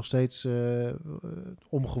havengebieden die nog steeds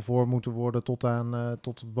omgevormd moeten worden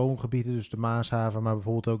tot woongebieden, dus de Maashaven, maar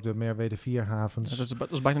bijvoorbeeld ook de Merwede 4-havens. Ja,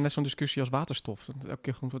 dat is bijna net zo'n discussie als waterstof. Elke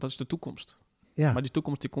keer genoemd wordt, dat is de toekomst. Ja. Maar die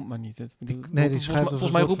toekomst die komt maar niet.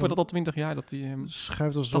 Volgens mij roepen we dat al 20 jaar. Dat die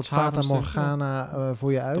schuift als een soort stadshavens, Fata Morgana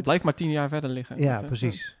voor je uit. dat blijft maar 10 jaar verder liggen. Ja, Dat,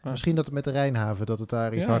 precies. ja. Misschien dat het met de Rijnhaven, dat het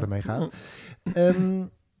daar iets harder mee gaat.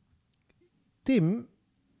 Tim,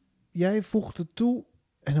 jij voegde toe,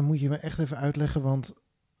 en dan moet je me echt even uitleggen, want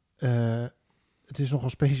het is nogal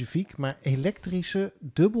specifiek, maar elektrische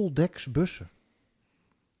dubbeldeks-bussen.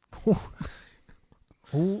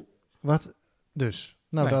 Wat dus?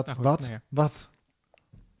 Nou, Nee, dat, nou goed, wat, nou ja. wat?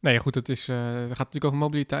 Nee, goed, het gaat natuurlijk over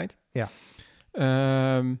mobiliteit. Ja.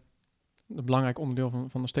 Een belangrijk onderdeel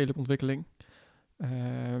van de stedelijke ontwikkeling.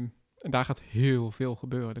 En daar gaat heel veel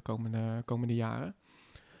gebeuren de komende jaren.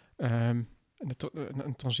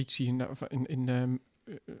 Een transitie in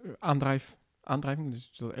aandrijving,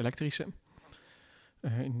 dus de elektrische.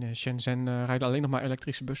 In Shenzhen rijden alleen nog maar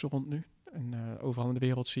elektrische bussen rond nu. En overal in de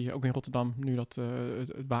wereld zie je, ook in Rotterdam, nu dat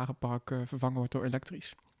het wagenpark vervangen wordt door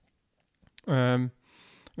elektrisch.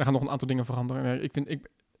 Er gaan nog een aantal dingen veranderen. Ik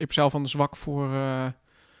heb zelf een zwak voor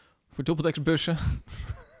dubbeldeksbussen.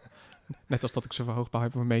 Net als dat ik zo hoogbouw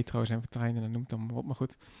heb voor metro's en voor treinen, en noem het dan maar op. Maar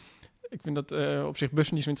goed, ik vind dat op zich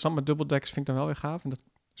bussen niet zo interessant, maar dubbeldeks vind ik dan wel weer gaaf. En dat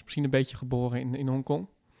is misschien een beetje geboren in Hongkong.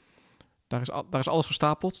 Daar is alles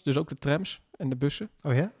gestapeld, dus ook de trams en de bussen.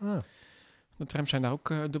 Oh ja? Ah. De trams zijn daar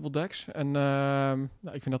ook dubbeldeks. En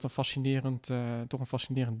ik vind dat een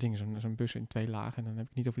fascinerend ding, zo'n bus in 2 lagen. En dan heb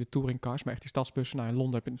ik niet over de touringcars, maar echt die stadsbussen. Nou, in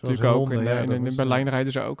Londen heb je het natuurlijk ook. In Berlijn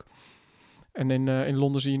rijden ze ook. En in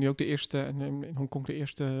Londen zie je nu ook de eerste, en in Hongkong de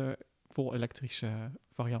eerste vol elektrische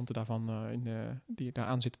varianten daarvan die daar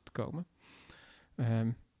aan zitten te komen.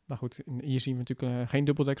 Nou goed, hier zien we natuurlijk geen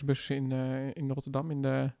dubbeldeksbussen in Rotterdam. In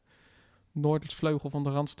de noordvleugel van de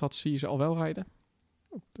Randstad zie je ze al wel rijden.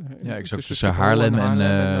 Ik zag tussen Haarlem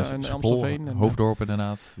en Amstelveen. Hoofddorp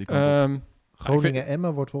inderdaad. Die kant op.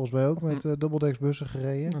 Groningen-Emmen wordt volgens mij ook met dubbeldeksbussen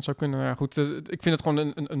gereden. Dat zou kunnen. Ja, goed, ik vind het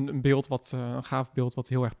gewoon een beeld een gaaf beeld wat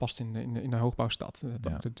heel erg past in een hoogbouwstad.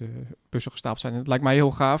 Dat de bussen gestapeld zijn. En het lijkt mij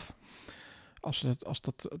heel gaaf als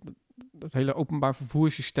dat hele openbaar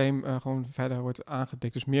vervoerssysteem gewoon verder wordt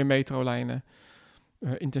aangedikt. Dus meer metrolijnen,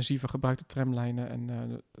 intensiever gebruikte tramlijnen. En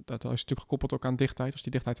dat is natuurlijk gekoppeld ook aan dichtheid. Als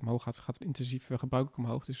die dichtheid omhoog gaat het intensief gebruik ook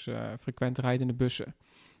omhoog. Dus frequent rijdende bussen.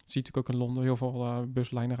 Je ziet ook in Londen heel veel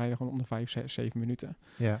buslijnen rijden gewoon om de 5, 6, 7 minuten.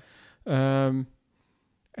 Ja.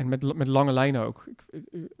 En met lange lijnen ook.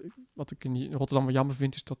 Wat ik in Rotterdam wel jammer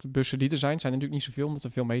vind, is dat de bussen die er zijn natuurlijk niet zoveel, omdat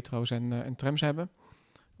we veel metro's en trams hebben.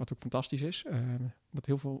 Wat ook fantastisch is. Dat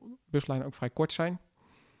heel veel buslijnen ook vrij kort zijn.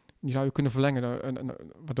 Die zou je kunnen verlengen,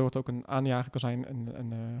 waardoor het ook een aanjager kan zijn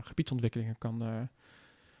en gebiedsontwikkelingen kan...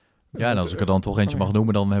 En als ik er dan toch eentje mag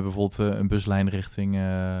noemen, dan hebben we bijvoorbeeld een buslijn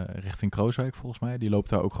richting Krooswijk, volgens mij. Die loopt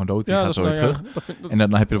daar ook gewoon dood, die gaat zo weer terug. En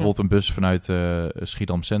dan heb je bijvoorbeeld een bus vanuit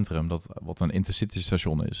Schiedam Centrum, wat een intercity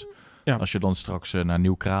station is. Ja. Als je dan straks naar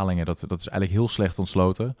Nieuw-Kralingen, dat is eigenlijk heel slecht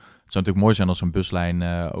ontsloten. Het zou natuurlijk mooi zijn als een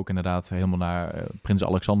buslijn ook inderdaad helemaal naar Prins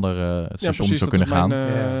Alexander het station zou kunnen gaan.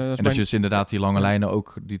 En dat je dus inderdaad die lange lijnen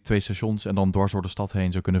ook, die 2 stations en dan dwars door de stad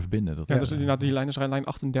heen zou kunnen verbinden. Dus inderdaad die lijn is lijn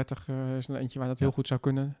 38 is een eentje waar dat heel goed zou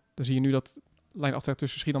kunnen. Dan zie je nu dat lijn 38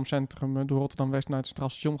 tussen Schiedam Centrum door Rotterdam-West naar het Centraal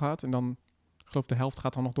Station gaat. En dan, ik geloof de helft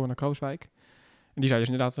gaat dan nog door naar Krooswijk. En die zou je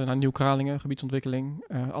dus inderdaad naar Nieuw-Kralingen, gebiedsontwikkeling,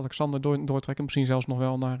 Alexander doortrekken. Misschien zelfs nog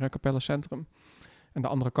wel naar Capelle Centrum. En de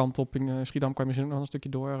andere kant op in Schiedam kan je misschien nog een stukje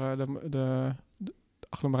door de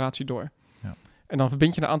agglomeratie door. Ja. En dan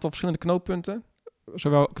verbind je een aantal verschillende knooppunten.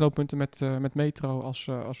 Zowel knooppunten met metro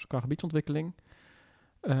als qua gebiedsontwikkeling.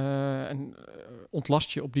 En ontlast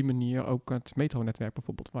je op die manier ook het metronetwerk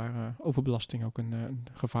bijvoorbeeld, waar overbelasting ook een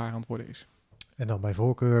gevaar aan het worden is. En dan bij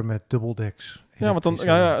voorkeur met dubbeldeks. Ja, want dan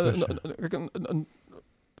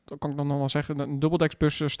dan kan ik dan nog wel zeggen, een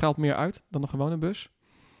dubbeldeksbus straalt meer uit dan een gewone bus.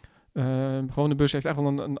 Een gewone bus heeft echt wel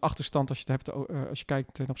een achterstand als je het hebt, als je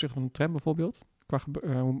kijkt ten opzichte van een tram bijvoorbeeld. Qua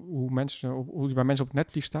hoe die bij mensen op het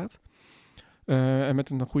netvlies staat. En met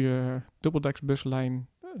een goede dubbeldeksbuslijn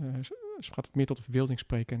gaat het meer tot de verbeelding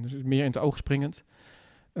spreken. En dus meer in het oog springend.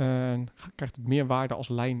 Krijgt het meer waarde als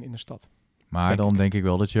lijn in de stad. Maar dan denk ik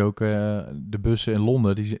wel dat je ook de bussen in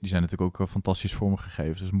Londen, die zijn natuurlijk ook fantastisch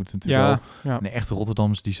vormgegeven. Dus het moet natuurlijk wel een echt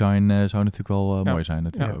Rotterdams design zou natuurlijk wel mooi zijn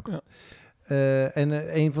natuurlijk ook. Ja.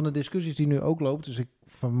 En een van de discussies die nu ook loopt, dus ik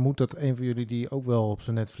vermoed dat een van jullie die ook wel op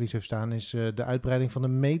zijn netvlies heeft staan, is de uitbreiding van de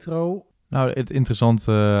metro. Nou, het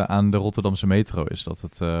interessante aan de Rotterdamse metro is dat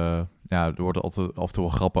het, er worden altijd af en toe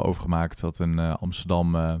wel grappen over gemaakt dat in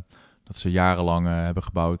Amsterdam, dat ze jarenlang hebben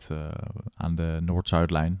gebouwd aan de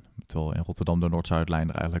Noord-Zuidlijn. Terwijl in Rotterdam de Noord-Zuidlijn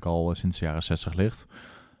er eigenlijk al sinds de jaren 60 ligt.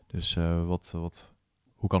 Dus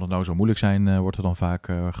hoe kan het nou zo moeilijk zijn, wordt er dan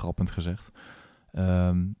vaak grappend gezegd.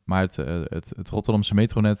 Maar het Rotterdamse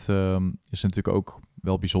metronet is natuurlijk ook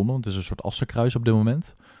wel bijzonder. Want het is een soort assenkruis op dit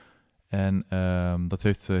moment. En dat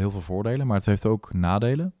heeft heel veel voordelen, maar het heeft ook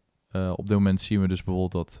nadelen. Op dit moment zien we dus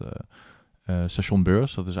bijvoorbeeld dat station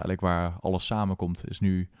Beurs, dat is eigenlijk waar alles samenkomt, is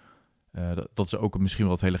nu, dat is ook misschien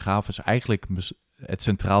wel het hele gaaf, is eigenlijk het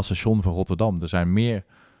centraal station van Rotterdam. Er zijn meer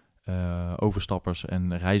overstappers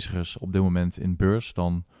en reizigers op dit moment in Beurs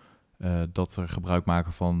dan dat er gebruik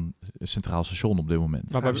maken van een centraal station op dit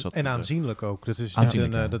moment. En aanzienlijk ook. Dat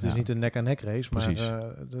is niet een nek-aan-nek race, precies.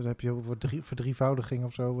 Maar dat heb je voor verdrievoudiging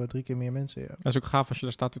of zo 3 keer meer mensen. Ja. Dat is ook gaaf als je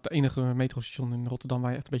daar staat, het enige metrostation in Rotterdam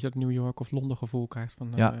waar je echt een beetje dat New York of Londen gevoel krijgt.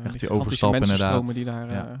 Van, echt die overstappen inderdaad. Die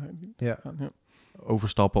daar,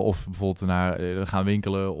 overstappen of bijvoorbeeld naar gaan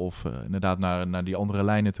winkelen of inderdaad naar die andere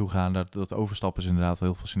lijnen toe gaan. Dat overstappen is inderdaad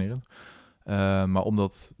heel fascinerend. Maar om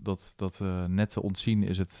dat net te ontzien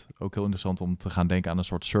is het ook heel interessant om te gaan denken aan een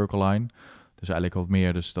soort circle line. Dus eigenlijk wat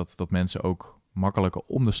meer dus dat mensen ook makkelijker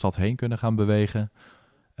om de stad heen kunnen gaan bewegen.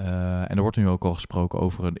 En er wordt nu ook al gesproken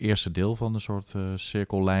over een eerste deel van een soort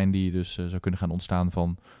cirkellijn die dus zou kunnen gaan ontstaan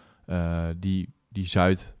van die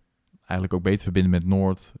Zuid eigenlijk ook beter verbinden met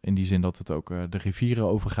Noord. In die zin dat het ook de rivieren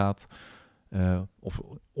overgaat. Of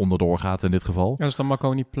onderdoor gaat in dit geval. Ja, dat is dan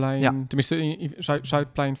Marconiplein. Tenminste,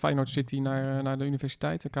 Zuidplein, Feyenoord City naar de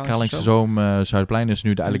universiteit. Kralingse Zoom, Zuidplein is nu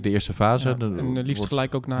eigenlijk de eerste fase. Ja, en liefst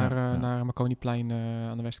gelijk ook naar Marconiplein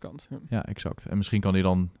aan de westkant. Ja, exact. En misschien kan hij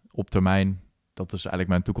dan op termijn, dat is eigenlijk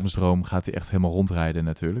mijn toekomstdroom, gaat hij echt helemaal rondrijden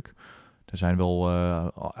natuurlijk. Er zijn wel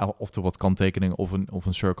of er wat kanttekeningen of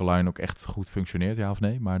een circle line ook echt goed functioneert, ja of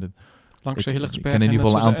nee. Maar langs de Hillegersberg. Ik ken in ieder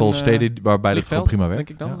geval een aantal steden waarbij dat gewoon prima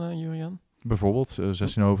werkt. Denk ik dan, Jurian? Bijvoorbeeld,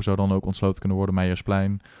 16hoven zou dan ook ontsloten kunnen worden,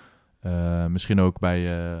 Meijersplein. Misschien ook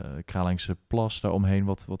bij Kralingse Plas daaromheen,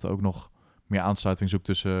 wat ook nog meer aansluiting zoekt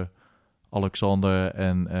tussen Alexander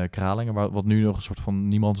en Kralingen. Wat nu nog een soort van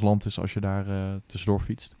niemandsland is als je daar tussendoor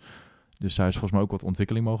fietst. Dus daar is volgens mij ook wat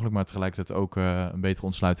ontwikkeling mogelijk, maar tegelijkertijd ook een betere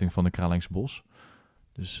ontsluiting van de Kralingse Bos.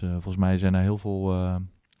 Dus volgens mij zijn er heel veel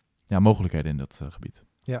mogelijkheden in dat gebied.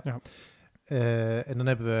 Ja. En dan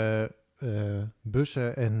hebben we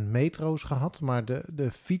bussen en metro's gehad, maar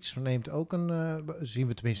de fiets neemt ook zien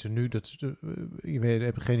we tenminste nu, je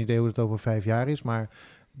hebt geen idee hoe het over 5 jaar is, maar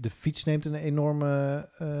de fiets neemt een enorme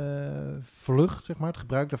vlucht, zeg maar, het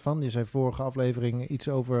gebruik daarvan. Je zei vorige aflevering iets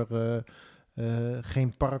over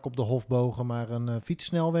geen park op de Hofbogen, maar een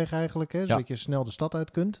fietssnelweg eigenlijk, hè, zodat je snel de stad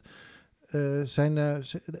uit kunt.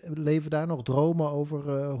 Leven daar nog dromen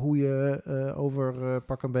over hoe je over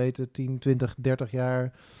pak een beetje 10, 20, 30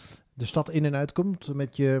 jaar de stad in en uit komt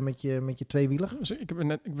met je tweewieler? Dus ik heb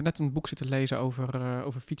net een boek zitten lezen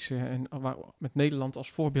over fietsen en met Nederland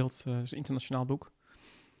als voorbeeld. Dat is een internationaal boek.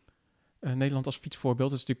 Nederland als fietsvoorbeeld,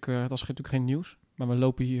 dat is natuurlijk geen nieuws. Maar we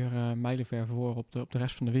lopen hier mijlenver voor op de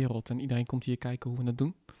rest van de wereld. En iedereen komt hier kijken hoe we dat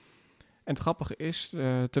doen. En het grappige is,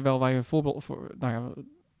 terwijl wij een voorbeeld voor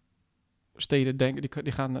steden denken,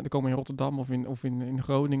 die komen in Rotterdam of in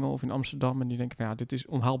Groningen of in Amsterdam. En die denken van dit is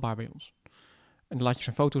onhaalbaar bij ons. En dan laat je ze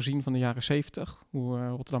een foto zien van de jaren 70, hoe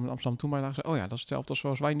Rotterdam en Amsterdam toen maar lagen. Dat is hetzelfde als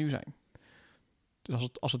zoals wij nu zijn. Dus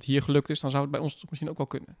als het hier gelukt is, dan zou het bij ons misschien ook wel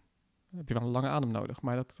kunnen. Dan heb je wel een lange adem nodig,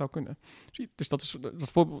 maar dat zou kunnen. Dus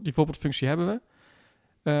die voorbeeldfunctie hebben we.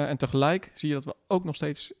 En tegelijk zie je dat we ook nog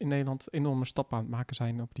steeds in Nederland enorme stappen aan het maken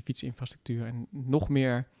zijn op die fietsinfrastructuur. En nog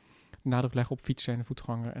meer nadruk leggen op fietsen en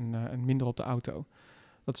voetganger en minder op de auto.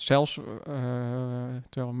 Dat zelfs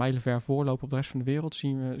terwijl we mijlenver voorlopen op de rest van de wereld,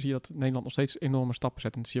 zie je dat Nederland nog steeds enorme stappen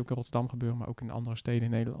zet. En dat zie je ook in Rotterdam gebeuren, maar ook in andere steden in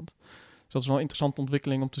Nederland. Dus dat is wel een interessante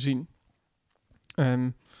ontwikkeling om te zien.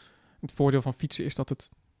 Het voordeel van fietsen is dat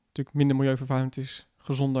het natuurlijk minder milieuvervuilend is,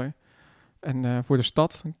 gezonder. En voor de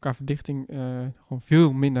stad, qua verdichting, gewoon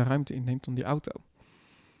veel minder ruimte inneemt dan die auto.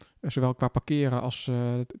 Zowel qua parkeren als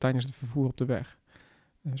tijdens het vervoer op de weg.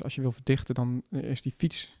 Dus als je wil verdichten, dan is die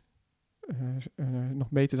fiets nog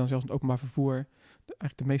beter dan zelfs het openbaar vervoer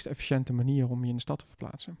eigenlijk de meest efficiënte manier om je in de stad te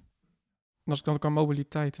verplaatsen. En als ik dan qua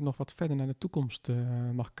mobiliteit nog wat verder naar de toekomst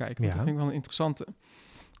mag kijken, want dat vind ik wel een interessante.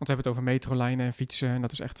 we hebben het over metrolijnen en fietsen. En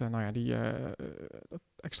dat is echt, dat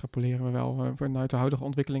extrapoleren we wel. Vanuit de huidige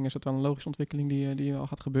ontwikkeling is dat wel een logische ontwikkeling die al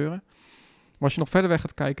gaat gebeuren. Maar als je nog verder weg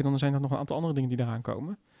gaat kijken, dan zijn er nog een aantal andere dingen die eraan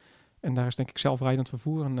komen. En daar is denk ik zelfrijdend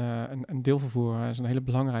vervoer en deelvervoer is een hele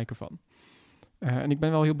belangrijke van. En ik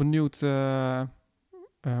ben wel heel benieuwd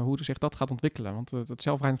hoe zich dat gaat ontwikkelen. Want het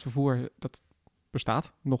zelfrijdend vervoer, dat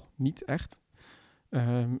bestaat nog niet echt.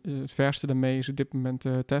 Het verste daarmee is op dit moment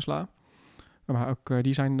Tesla. Maar ook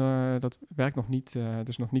die zijn, dat werkt nog niet. Het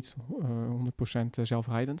is nog niet 100%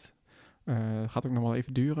 zelfrijdend. Gaat ook nog wel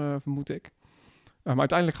even duren, vermoed ik. Maar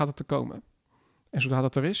uiteindelijk gaat het er komen. En zodra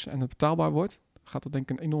dat er is en het betaalbaar wordt, gaat dat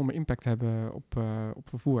denk ik een enorme impact hebben op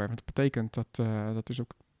vervoer. Want dat betekent dat is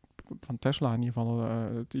ook van Tesla in ieder geval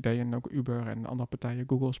het idee, en ook Uber en andere partijen,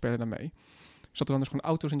 Google spelen daarmee. Dus dat er dan dus gewoon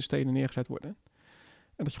auto's in de steden neergezet worden.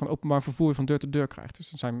 En dat je gewoon openbaar vervoer van deur tot deur krijgt. Dus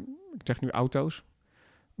dat zijn, ik zeg nu auto's,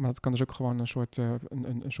 maar dat kan dus ook gewoon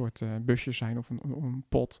een soort busje zijn of een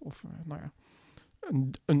pot of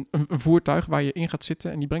een voertuig waar je in gaat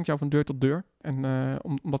zitten en die brengt jou van deur tot deur. En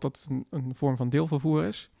omdat dat een vorm van deelvervoer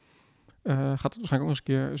is, gaat het waarschijnlijk ook eens een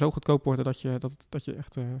keer zo goedkoop worden dat je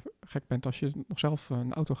echt gek bent als je nog zelf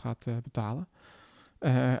een auto gaat betalen.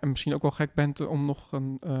 En misschien ook wel gek bent om nog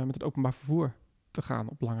met het openbaar vervoer te gaan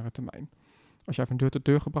op langere termijn. Als jij van deur tot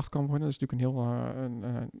deur gebracht kan worden, dat is natuurlijk een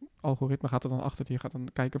heel algoritme gaat er dan achter. Die gaat dan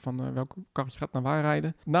kijken van welk karretje gaat naar waar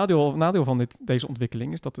rijden. Nadeel van deze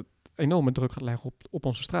ontwikkeling is dat het enorme druk gaat leggen op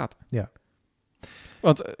onze straten. Ja.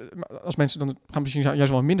 Want als mensen dan gaan misschien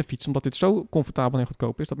juist wel minder fietsen, omdat dit zo comfortabel en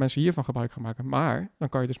goedkoop is, dat mensen hiervan gebruik gaan maken. Maar dan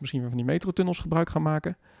kan je dus misschien weer van die metrotunnels gebruik gaan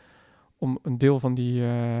maken om een deel van die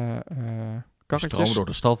karretjes... Stromen door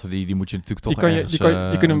de stad, die moet je natuurlijk toch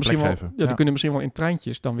die kunnen misschien wel, geven. die kunnen misschien wel in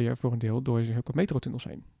treintjes dan weer voor een deel door zulke metrotunnels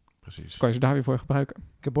heen. Precies. Dus kan je ze daar weer voor gebruiken.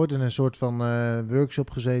 Ik heb ooit in een soort van workshop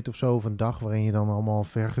gezeten of zo, of een dag, waarin je dan allemaal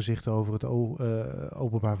vergezichten over het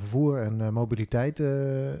openbaar vervoer en mobiliteit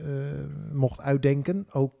mocht uitdenken.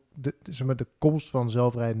 Ook de komst van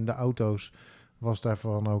zelfrijdende auto's was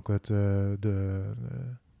daarvan ook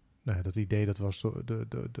dat idee, dat was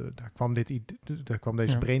daar kwam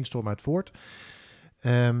deze brainstorm uit voort.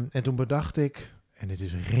 En toen bedacht ik, en dit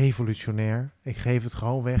is revolutionair, ik geef het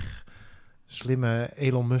gewoon weg. Slimme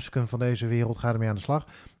Elon Musken van deze wereld gaan ermee aan de slag.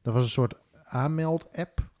 Er was een soort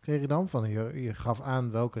aanmeld-app, kreeg je dan. Van je gaf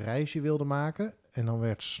aan welke reis je wilde maken. En dan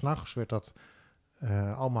werd 's nachts dat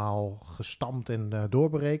allemaal gestampt en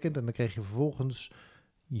doorberekend. En dan kreeg je vervolgens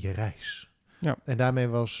je reis. Ja. En daarmee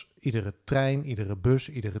was iedere trein, iedere bus,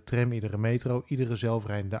 iedere tram, iedere metro, iedere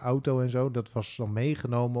zelfrijdende auto en zo, dat was dan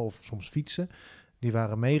meegenomen, of soms fietsen, die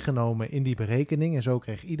waren meegenomen in die berekening. En zo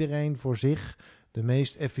kreeg iedereen voor zich de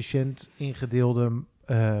meest efficiënt ingedeelde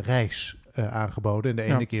reis aangeboden. En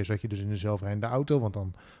de ene keer zat je dus in een zelfrijdende auto, want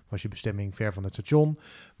dan was je bestemming ver van het station.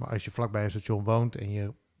 Maar als je vlakbij een station woont en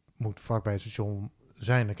je moet vlakbij het station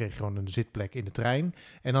zijn, dan kreeg je gewoon een zitplek in de trein.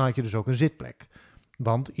 En dan had je dus ook een zitplek.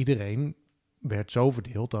 Want iedereen werd zo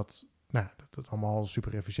verdeeld dat het allemaal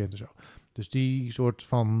super efficiënt en zo. Dus die soort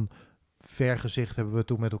van vergezicht hebben we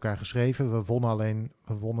toen met elkaar geschreven. We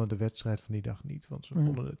wonnen de wedstrijd van die dag niet, want ze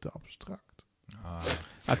vonden het te abstract.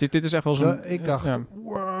 Dit is echt wel zo'n... Ik dacht,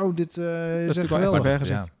 wow, dit is echt wel geweldig.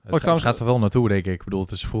 echt Het gaat er wel naartoe, denk ik. Ik bedoel,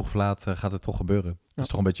 het is vroeg of laat gaat het toch gebeuren. Het is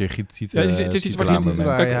toch een beetje het is iets wat je...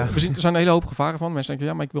 Er zijn een hele hoop gevaren van. Mensen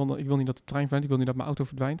denken, maar ik wil niet dat de trein verdwijnt. Ik wil niet dat mijn auto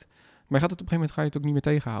verdwijnt. Maar op een gegeven moment ga je het ook niet meer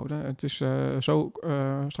tegenhouden. Het is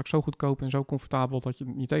straks zo goedkoop en zo comfortabel dat je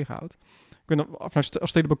het niet tegenhoudt. Als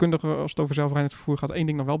stedenbouwkundige, als het over zelfrijdend vervoer gaat, één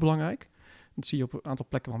ding nog wel belangrijk. Dat zie je op een aantal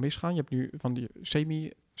plekken wel misgaan. Je hebt nu van die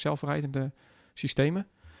semi-zelfrijdende systemen.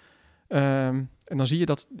 En dan zie je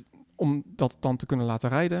dat om dat dan te kunnen laten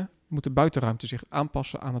rijden, moet de buitenruimte zich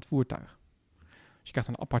aanpassen aan het voertuig. Dus je krijgt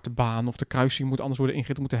een aparte baan of de kruising moet anders worden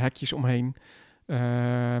ingericht, er moeten hekjes omheen.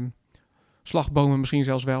 Slagbomen misschien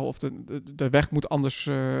zelfs wel, of de weg moet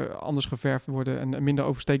anders geverfd worden en minder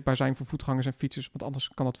oversteekbaar zijn voor voetgangers en fietsers, want anders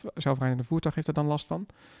kan dat zelfrijdende voertuig heeft er dan last van.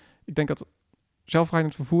 Ik denk dat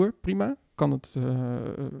zelfrijdend vervoer, prima, kan het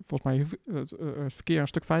volgens mij het verkeer een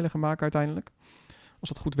stuk veiliger maken uiteindelijk, als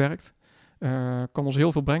dat goed werkt. Kan ons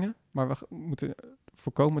heel veel brengen, maar we moeten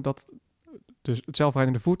voorkomen dat dus het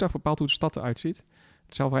zelfrijdende voertuig bepaalt hoe de stad eruit ziet.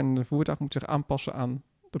 Het zelfrijdende voertuig moet zich aanpassen aan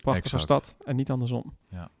de prachtige stad en niet andersom.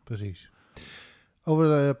 Ja, precies. Over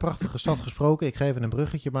de prachtige stad gesproken, ik ga even een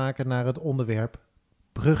bruggetje maken naar het onderwerp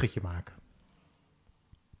bruggetje maken.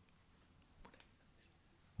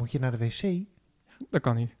 Moet je naar de wc? Dat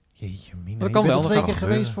kan niet. Jeetje mina, dat kan je bent wel, er 2 keer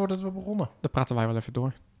geweest voordat we begonnen. Daar praten wij wel even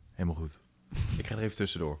door. Helemaal goed. Ik ga er even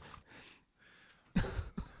tussendoor.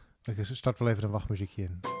 Ik start wel even een wachtmuziekje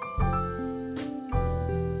in.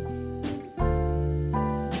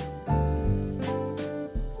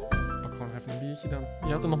 even een biertje dan.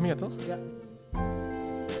 Je had er nog meer, toch? Ja.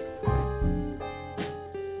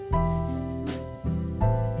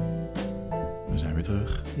 We zijn weer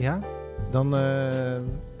terug. Ja, dan...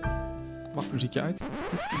 Wachtmuziekje uit.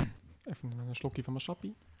 Even een slokje van mijn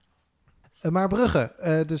sappie. Maar Brugge,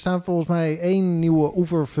 er staan volgens mij 1 nieuwe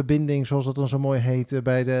oeververbinding, zoals dat dan zo mooi heet,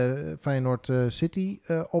 bij de Feyenoord City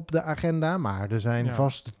op de agenda. Maar er zijn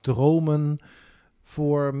vast dromen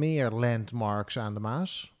voor meer landmarks aan de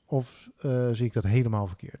Maas. Of zie ik dat helemaal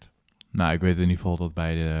verkeerd? Nou, ik weet in ieder geval dat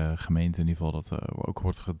bij de gemeente in ieder geval dat ook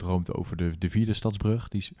wordt gedroomd over de 4e stadsbrug.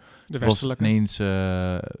 De westelijke. Ineens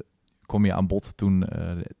kom je aan bod toen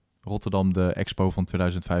Rotterdam de Expo van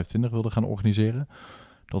 2025 wilde gaan organiseren.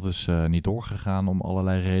 Dat is niet doorgegaan om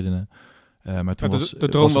allerlei redenen. Maar toen was op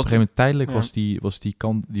een gegeven moment tijdelijk was die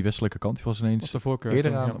kant, die westelijke kant, die was ineens was de voorkeur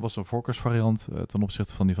eerder toen, aan, was een voorkeursvariant ten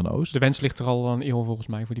opzichte van die van de Oost. De wens ligt er al een eeuw volgens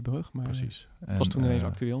mij voor die brug. Maar precies. Het was toen ineens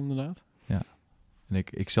actueel inderdaad. Ja. En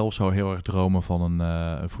ik zelf zou heel erg dromen van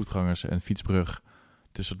een voetgangers- en fietsbrug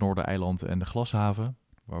tussen het Noordereiland en de Glashaven.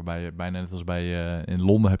 Waarbij je bijna net als in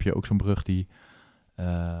Londen heb je ook zo'n brug die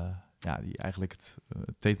eigenlijk het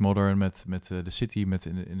Tate Modern met de City, met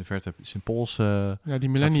in de verte St. Paul's. Die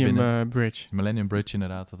Millennium Bridge. Millennium Bridge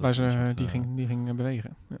inderdaad. Die ging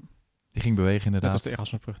bewegen. Ja. Die ging bewegen inderdaad. Dat was de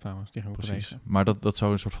Erasmusbrug trouwens. Die ging precies. Bewegen. Maar dat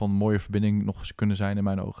zou een soort van mooie verbinding nog eens kunnen zijn in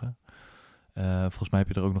mijn ogen. Volgens mij heb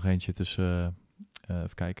je er ook nog eentje tussen,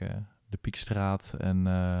 even kijken, de Piekstraat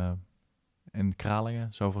en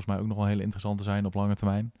Kralingen. Zou volgens mij ook nog wel een hele interessante zijn op lange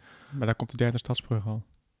termijn. Maar daar komt de 3e stadsbrug al.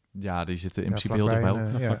 Ja, die zitten in principe heel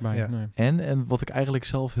dichtbij. Ja. Nee. En wat ik eigenlijk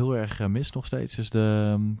zelf heel erg mis nog steeds is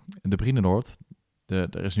de Brienenoord.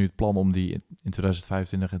 Er is nu het plan om die in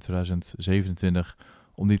 2025 en 2027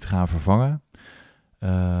 om die te gaan vervangen.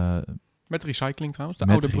 Met recycling trouwens. De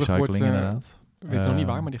oude brug wordt inderdaad. Ik weet nog niet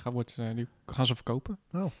waar, maar die gaan ze verkopen.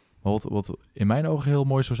 Oh. Maar wat in mijn ogen heel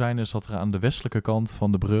mooi zou zijn, is dat er aan de westelijke kant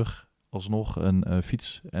van de brug alsnog een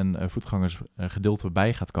fiets- en voetgangersgedeelte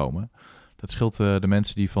bij gaat komen. Dat scheelt de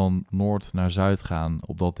mensen die van noord naar zuid gaan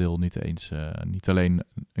op dat deel niet alleen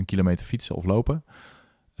een kilometer fietsen of lopen.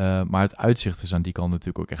 Maar het uitzicht is aan die kant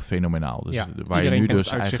natuurlijk ook echt fenomenaal. Dus waar je nu dus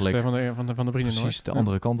eigenlijk van de Brienenoord precies de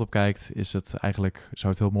andere kant op kijkt, is het eigenlijk,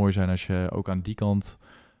 zou het heel mooi zijn als je ook aan die kant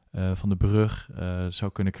van de brug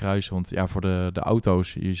zou kunnen kruisen. Want ja, voor de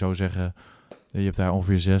auto's, je zou zeggen, je hebt daar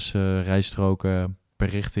ongeveer 6 rijstroken per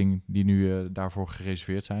richting die nu daarvoor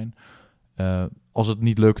gereserveerd zijn. Als het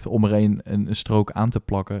niet lukt om er een strook aan te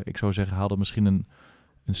plakken, ik zou zeggen, haal er misschien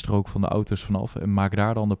een strook van de auto's vanaf en maak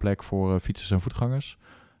daar dan de plek voor fietsers en voetgangers.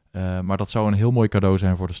 Maar dat zou een heel mooi cadeau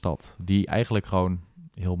zijn voor de stad, die eigenlijk gewoon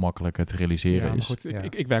heel makkelijk te realiseren is. Goed,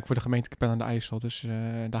 ik werk voor de gemeente Capelle aan de IJssel, dus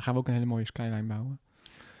daar gaan we ook een hele mooie skyline bouwen.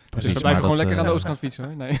 Precies, dus we blijven gewoon lekker aan de oostkant fietsen,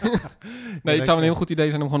 hoor. Nee, het zou een heel goed idee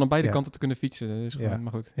zijn om gewoon aan beide kanten te kunnen fietsen. Dus gewoon,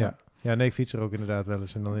 maar goed. Ja, ik fiets er ook inderdaad wel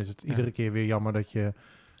eens. En dan is het iedere keer weer jammer dat je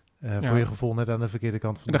voor je gevoel net aan de verkeerde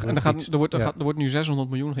kant van de brug fietst. Er wordt nu 600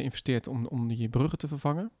 miljoen geïnvesteerd om die bruggen te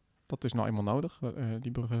vervangen. Dat is nou eenmaal nodig.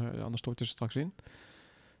 Die bruggen, anders storten ze straks in.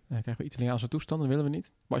 Dan krijgen we Italiaanse toestanden, dat willen we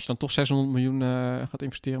niet. Maar als je dan toch 600 miljoen gaat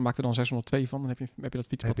investeren, maak er dan 602 van. Dan heb je dat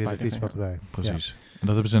fietspad erbij. Precies. Ja. En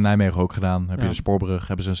dat hebben ze in Nijmegen ook gedaan. Heb je de spoorbrug,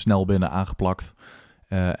 hebben ze snel binnen aangeplakt.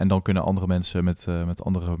 En dan kunnen andere mensen met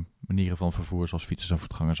andere manieren van vervoer, zoals fietsers en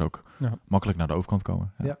voetgangers, ook makkelijk naar de overkant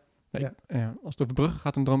komen. Ja. Als het over bruggen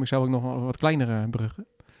gaat, dan droom ik zelf ook nog wat kleinere bruggen.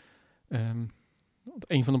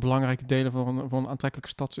 Een van de belangrijke delen voor een aantrekkelijke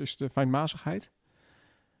stad is de fijnmazigheid.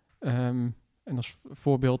 En als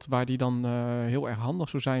voorbeeld waar die dan heel erg handig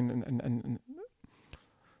zou zijn, een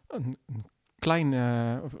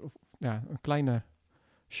kleine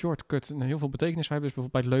shortcut en heel veel betekenis hebben, is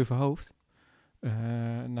bijvoorbeeld bij het Leuvenhoofd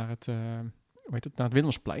naar het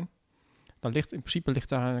Willemsplein. In principe ligt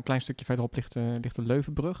daar een klein stukje verderop ligt de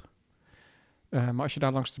Leuvenbrug. Maar als je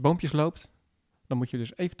daar langs de boompjes loopt, dan moet je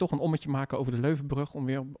dus even toch een ommetje maken over de Leuvenbrug om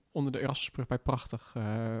weer onder de Erasmusbrug bij Prachtig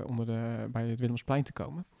bij het Willemsplein te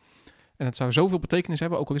komen. En het zou zoveel betekenis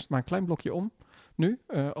hebben, ook al is het maar een klein blokje om. Nu,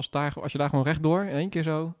 als je daar gewoon rechtdoor in één keer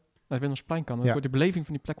zo naar het Willemsplein kan, dan wordt de beleving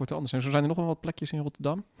van die plek wordt anders. En zo zijn er nog wel wat plekjes in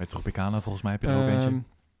Rotterdam. Bij Tropicana volgens mij heb je er ook eentje.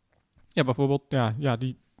 Ja, bijvoorbeeld, daar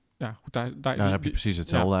heb je precies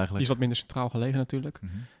hetzelfde eigenlijk. Die is wat minder centraal gelegen natuurlijk.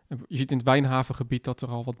 Mm-hmm. Je ziet in het Wijnhavengebied dat er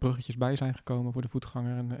al wat bruggetjes bij zijn gekomen voor de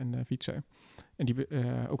voetganger en de fietser. En die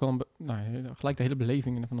ook al gelijk de hele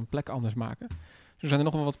beleving van een plek anders maken. Dus er zijn er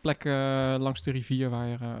nog wel wat plekken langs de rivier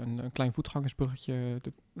waar een klein voetgangersbruggetje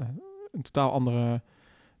een totaal andere,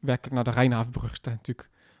 werkelijk naar de Rijnhavenbrug staat natuurlijk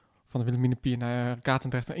van de Wilhelminapier naar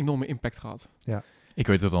Katendrecht een enorme impact gehad. Ja. Ik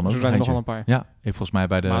weet het dan ook Er zijn er nog eentje. wel een paar. Ja, volgens mij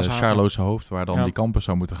bij de Maashaven. Charloze Hoofd, waar dan Ja. die campus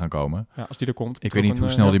zou moeten gaan komen. Ja, als die er komt. Ik weet niet hoe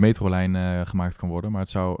snel die metrolijn gemaakt kan worden, maar het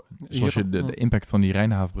zou, zoals je de impact van die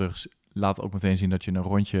Rijnhavenbrug laat ook meteen zien dat je een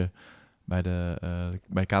rondje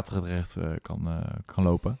bij Katendrecht kan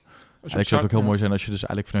lopen. En ik zou het ook heel mooi zijn als je dus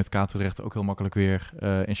eigenlijk vanuit Katendrecht ook heel makkelijk weer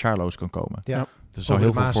in Charloes kan komen. Ja. Dus er zou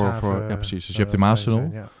heel veel voor ja, precies. Dus je hebt de Maastunnel,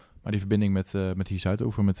 Ja. maar die verbinding met die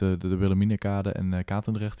Zuidoever, met de Wilhelminakade en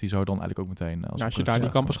Katendrecht, die zou dan eigenlijk ook meteen... als je daar die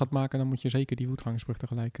campus gaat maken, dan moet je zeker die voetgangersbrug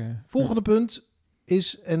tegelijk... Volgende punt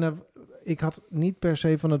is, en ik had niet per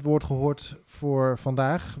se van het woord gehoord voor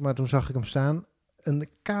vandaag, maar toen zag ik hem staan, een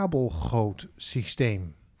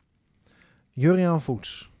kabelgootsysteem. Juriaan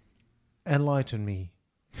Voets, enlighten me.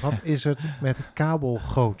 Wat is het met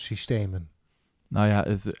kabelgootsystemen? Nou ja,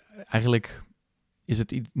 eigenlijk is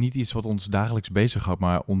het niet iets wat ons dagelijks bezighoudt,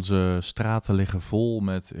 maar onze straten liggen vol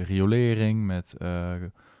met riolering, met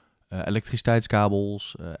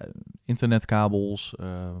elektriciteitskabels, internetkabels,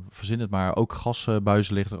 verzin het maar. Ook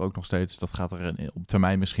gasbuizen liggen er ook nog steeds. Dat gaat er op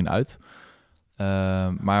termijn misschien uit.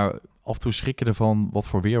 Maar af en toe schrikken ervan wat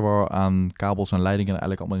voor weerwar aan kabels en leidingen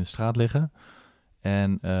eigenlijk allemaal in de straat liggen.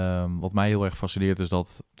 En wat mij heel erg fascineert is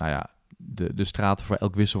dat de straten voor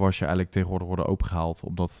elk wisselwasje eigenlijk tegenwoordig worden opengehaald.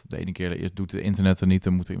 Omdat de ene keer eerst doet het internet er niet,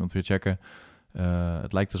 dan moet iemand weer checken.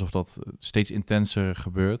 Het lijkt alsof dat steeds intenser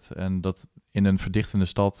gebeurt. En dat in een verdichtende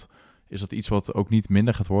stad is dat iets wat ook niet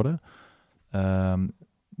minder gaat worden.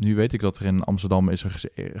 Nu weet ik dat er in Amsterdam is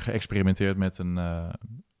geëxperimenteerd met een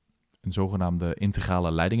zogenaamde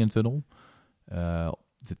integrale leidingentunnel.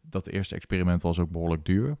 Dat eerste experiment was ook behoorlijk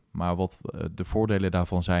duur. Maar wat de voordelen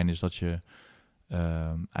daarvan zijn, is dat je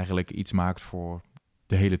eigenlijk iets maakt voor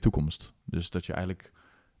de hele toekomst. Dus dat je eigenlijk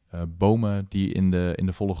bomen die in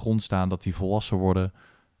de volle grond staan, dat die volwassen worden.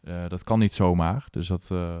 Dat kan niet zomaar. Dus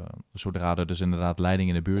dat zodra er dus inderdaad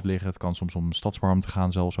leidingen in de buurt liggen, het kan soms om stadswarm te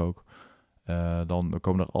gaan zelfs ook, dan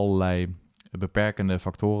komen er allerlei beperkende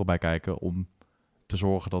factoren bij kijken om te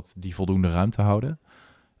zorgen dat die voldoende ruimte houden.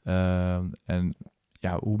 En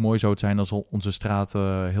ja, hoe mooi zou het zijn als onze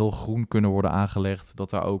straten heel groen kunnen worden aangelegd, dat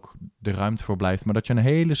daar ook de ruimte voor blijft, maar dat je een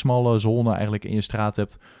hele smalle zone eigenlijk in je straat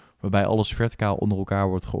hebt, waarbij alles verticaal onder elkaar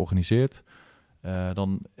wordt georganiseerd.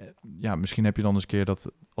 Misschien heb je dan eens een keer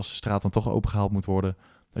dat als de straat dan toch opengehaald moet worden,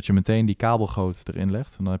 dat je meteen die kabelgoot erin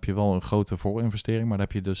legt. En dan heb je wel een grote voorinvestering, maar dan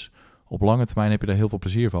heb je dus op lange termijn heb je daar heel veel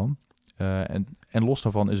plezier van. En los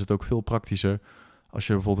daarvan is het ook veel praktischer. Als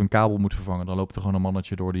je bijvoorbeeld een kabel moet vervangen, dan loopt er gewoon een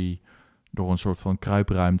mannetje door een soort van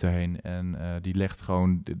kruipruimte heen. En die legt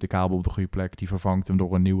gewoon de kabel op de goede plek. Die vervangt hem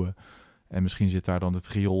door een nieuwe. En misschien zit daar dan het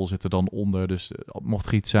riool zit er dan onder. Dus mocht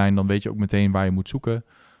er iets zijn, dan weet je ook meteen waar je moet zoeken.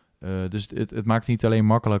 Dus het maakt niet alleen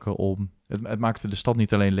makkelijker om... Het maakt de stad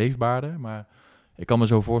niet alleen leefbaarder, maar ik kan me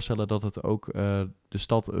zo voorstellen dat het ook de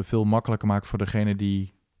stad veel makkelijker maakt voor degene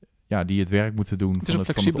die het werk moeten doen. Het is ook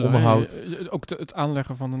flexibel. onderhoud. Ook het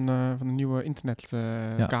aanleggen van een nieuwe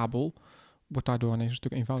internetkabel wordt daardoor ineens een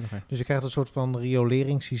stuk eenvoudiger. Dus je krijgt een soort van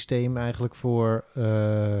rioleringssysteem eigenlijk voor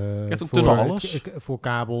voor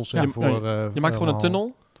kabels en voor... je maakt gewoon een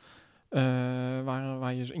tunnel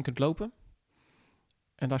waar je in kunt lopen.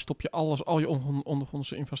 En daar stop je al je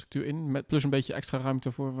ondergrondse infrastructuur in. Met plus een beetje extra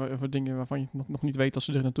ruimte voor dingen waarvan je nog niet weet dat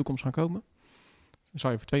ze er in de toekomst gaan komen. Dan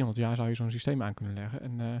zou je voor 200 jaar zo'n systeem aan kunnen leggen.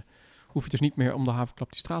 En hoef je dus niet meer om de havenklap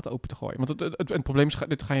die straten open te gooien. Want het probleem is,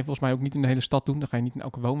 dit ga je volgens mij ook niet in de hele stad doen. Dat ga je niet in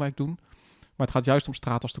elke woonwijk doen. Maar het gaat juist om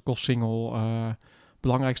straten als de Koolsingel.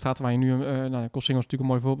 Belangrijke straten waar je nu... Koolsingel is natuurlijk een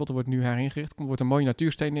mooi voorbeeld. Er wordt nu heringericht. Er wordt een mooie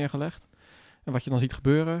natuursteen neergelegd. En wat je dan ziet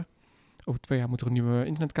gebeuren... Over 2 jaar moet er een nieuwe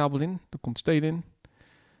internetkabel in. Er komt steden in.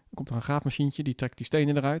 Dan komt er een graafmachientje. Die trekt die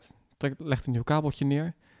stenen eruit. Legt een nieuw kabeltje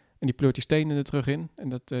neer. En die pleurt die stenen er terug in.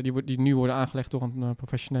 En die nu worden aangelegd door een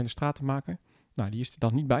professionele stratenmaker. Nou, die is er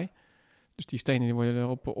dan niet bij. Dus die stenen die worden er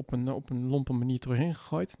op een lompe manier terug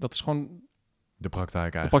ingegooid. Dat is gewoon... De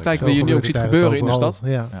praktijk eigenlijk. De praktijk die je nu ook ziet gebeuren in de stad.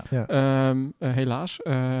 Ja. Helaas.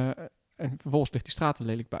 En vervolgens ligt die straat er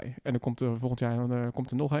lelijk bij. En dan komt er volgend jaar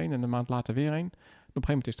komt er nog een en een maand later weer een. Op een gegeven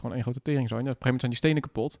moment is het gewoon één grote teringzooi. Op een gegeven moment zijn die stenen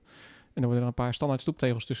kapot. En dan worden er een paar standaard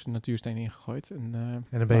stoeptegels tussen de natuurstenen ingegooid. En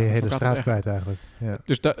dan ben je hele straat kwijt eigenlijk. Ja.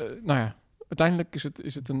 Dus uiteindelijk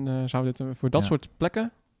zou dit voor dat soort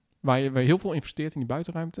plekken, waar je heel veel investeert in die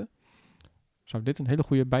buitenruimte, zou dit een hele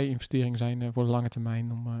goede bijinvestering zijn voor de lange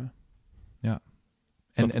termijn om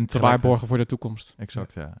en te waarborgen voor de toekomst.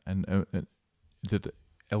 Exact, ja. En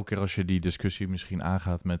elke keer als je die discussie misschien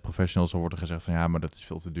aangaat met professionals, dan wordt er gezegd van ja, maar dat is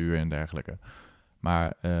veel te duur en dergelijke.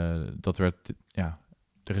 Maar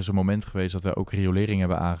er is een moment geweest dat we ook riolering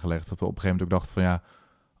hebben aangelegd. Dat we op een gegeven moment ook dachten van ja,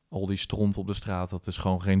 al die stront op de straat, dat is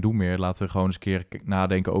gewoon geen doen meer. Laten we gewoon eens een keer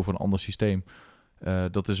nadenken over een ander systeem.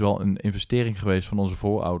 Dat is wel een investering geweest van onze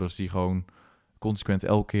voorouders die gewoon consequent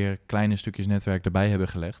elke keer kleine stukjes netwerk erbij hebben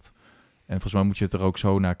gelegd. En volgens mij moet je het er ook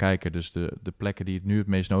zo naar kijken. Dus de plekken die het nu het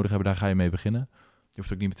meest nodig hebben, daar ga je mee beginnen. Je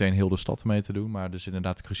hoeft ook niet meteen heel de stad mee te doen, maar dus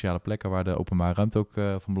inderdaad cruciale plekken waar de openbare ruimte ook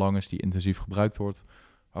van belang is, die intensief gebruikt wordt,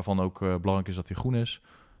 waarvan ook belangrijk is dat die groen is.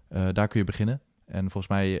 Daar kun je beginnen. En volgens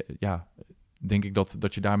mij, denk ik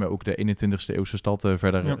dat je daarmee ook de 21ste eeuwse stad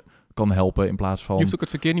verder kan helpen in plaats van je hoeft ook het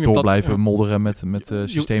verkeer niet meer door blijven modderen met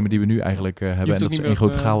systemen die we nu eigenlijk hebben. En dat is één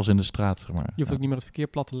grote chaos in de straat, zeg maar. Je hoeft ook niet meer het verkeer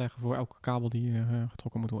plat te leggen voor elke kabel die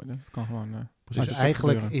getrokken moet worden. Dat kan gewoon... Dus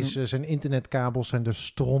eigenlijk zijn internetkabels zijn de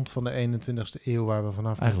stront van de 21ste eeuw waar we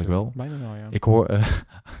vanaf eigenlijk moeten. wel. Bijna wel, ja. Ik hoor...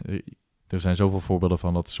 er zijn zoveel voorbeelden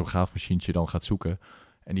van dat zo'n graafmachientje dan gaat zoeken.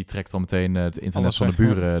 En die trekt dan meteen het internet alles van de weg,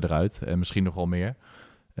 buren eruit. En misschien nog wel meer.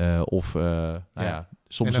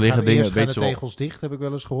 Soms en liggen dingen... gaan de tegels dicht, heb ik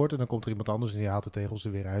wel eens gehoord. En dan komt er iemand anders en die haalt de tegels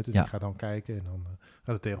er weer uit. En die gaat dan kijken. En dan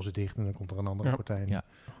gaan de tegels er dicht. En dan komt er een andere partij. Ja.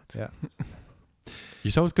 Je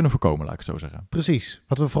zou het kunnen voorkomen, laat ik het zo zeggen. Precies.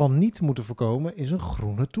 Wat we vooral niet moeten voorkomen is een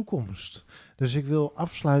groene toekomst. Dus ik wil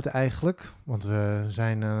afsluiten eigenlijk. Want we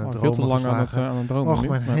zijn veel te lang aan het dromen. Och,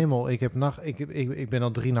 mijn hemel. Ik ben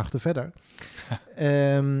al 3 nachten verder.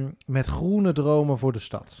 Met groene dromen voor de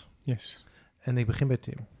stad. Yes. En ik begin bij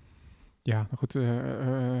Tim. Ja, nou goed.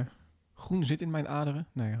 Groen zit in mijn aderen.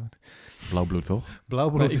 Nee, goed. Blauw bloed, toch? Blauw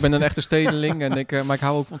bloed. Ik ben een echte stedeling, maar ik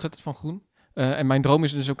hou ook ontzettend van groen. En mijn droom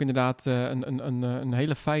is dus ook inderdaad een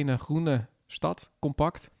hele fijne groene stad,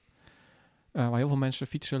 compact. Waar heel veel mensen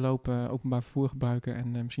fietsen, lopen, openbaar vervoer gebruiken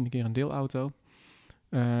en misschien een keer een deelauto.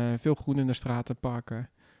 Veel groen in de straten, parken,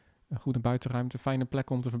 goede buitenruimte, fijne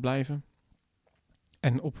plekken om te verblijven.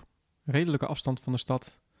 En op redelijke afstand van de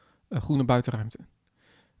stad groene buitenruimte.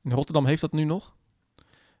 In Rotterdam heeft dat nu nog.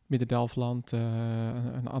 Midden-Delfland,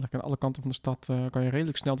 aan alle kanten van de stad kan je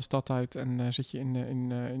redelijk snel de stad uit en zit je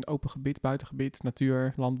in open gebied, buitengebied,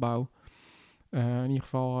 natuur, landbouw. In ieder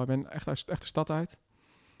geval ben echt de stad uit.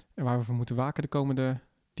 En waar we voor moeten waken de komende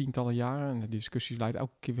tientallen jaren, en die discussie leidt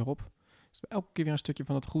elke keer weer op, dus elke keer weer een stukje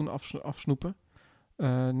van het groen afsnoepen.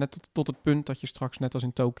 Net tot het punt dat je straks, net als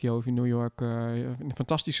in Tokio of in New York, in een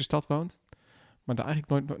fantastische stad woont, maar daar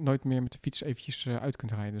eigenlijk nooit meer met de fiets eventjes uit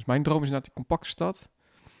kunt rijden. Dus mijn droom is inderdaad die compacte stad,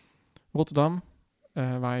 Rotterdam,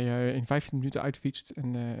 waar je in 15 minuten uitfietst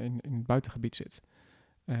en in het buitengebied zit.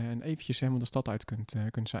 En eventjes helemaal de stad uit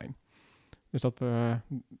kunt zijn. Dus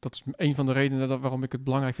dat is een van de redenen waarom ik het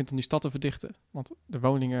belangrijk vind om die stad te verdichten. Want de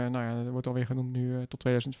woningen, er wordt alweer genoemd nu tot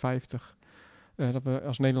 2050... dat we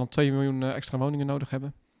als Nederland 2 miljoen extra woningen nodig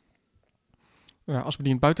hebben. Als we die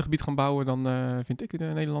in het buitengebied gaan bouwen, dan vind ik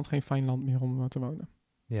Nederland geen fijn land meer om te wonen.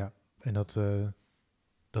 Ja, en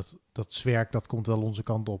dat zwerk, dat komt wel onze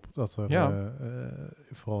kant op. Dat er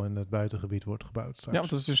vooral in het buitengebied wordt gebouwd straks. Ja, want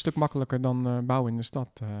dat is een stuk makkelijker dan bouwen in de stad.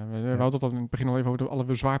 We hadden het al in het begin al even over alle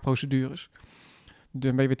bezwaarprocedures.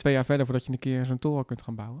 Dan ben je weer 2 jaar verder voordat je een keer zo'n toren kunt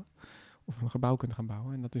gaan bouwen. Of een gebouw kunt gaan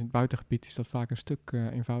bouwen. En dat is in het buitengebied is dat vaak een stuk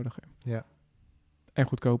eenvoudiger. Ja. En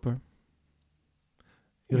goedkoper.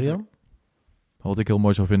 Julian? Wat ik heel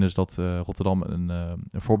mooi zou vinden is dat Rotterdam een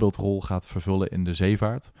voorbeeldrol gaat vervullen in de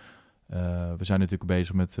zeevaart. We zijn natuurlijk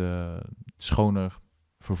bezig met schoner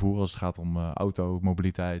vervoer als het gaat om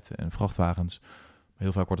automobiliteit en vrachtwagens.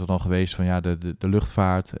 Heel vaak wordt er dan gewezen van de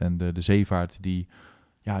luchtvaart en de zeevaart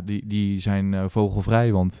die zijn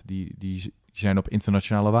vogelvrij, want die zijn op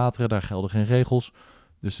internationale wateren, daar gelden geen regels.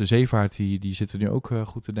 Dus de zeevaart die zitten nu ook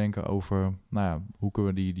goed te denken over hoe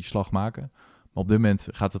kunnen we die slag maken. Maar op dit moment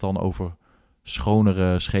gaat het dan over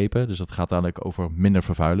schonere schepen. Dus dat gaat eigenlijk over minder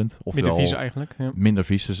vervuilend. Minder vies eigenlijk. Ja. Minder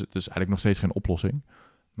vies, dus het is eigenlijk nog steeds geen oplossing.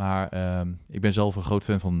 Maar ik ben zelf een groot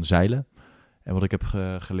fan van zeilen. En wat ik heb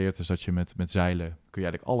geleerd is dat je met zeilen kun je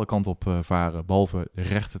eigenlijk alle kanten op varen, behalve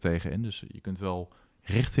recht er tegenin. Dus je kunt wel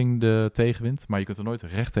richting de tegenwind, maar je kunt er nooit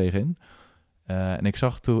recht tegenin. En ik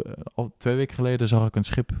zag al 2 weken geleden zag ik een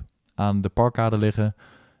schip aan de parkkade liggen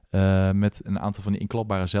met een aantal van die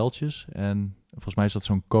inklapbare zeiltjes. En volgens mij is dat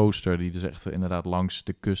zo'n coaster die dus echt inderdaad langs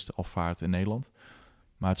de kust afvaart in Nederland.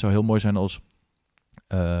 Maar het zou heel mooi zijn als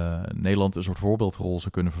Nederland een soort voorbeeldrol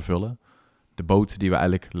zou kunnen vervullen. De boot die we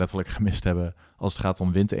eigenlijk letterlijk gemist hebben als het gaat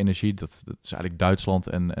om windenergie. Dat is eigenlijk Duitsland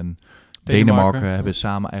en Denemarken hebben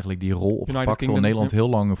samen eigenlijk die rol opgepakt. Terwijl Nederland heel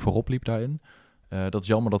lang voorop liep daarin. Dat is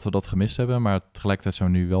jammer dat we dat gemist hebben, maar tegelijkertijd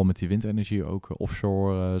zijn we nu wel met die windenergie ook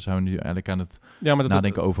offshore zijn we nu eigenlijk aan het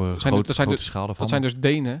nadenken over grote schaal ervan. Dat zijn dus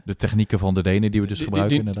Denen. De technieken van de Denen die we dus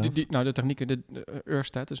gebruiken inderdaad. De technieken,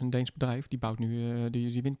 Ørsted is een Deens bedrijf, die bouwt nu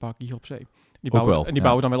die windparken hier op zee. Die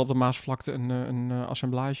bouwen dan wel op de Maasvlakte een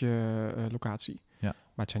assemblage locatie. Ja.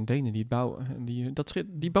 Maar het zijn Denen die het bouwen. En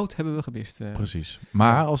die boot hebben we gemist. Precies.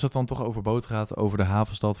 Maar als het dan toch over boot gaat, over de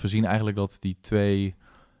havenstad, we zien eigenlijk dat die twee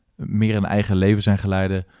meer een eigen leven zijn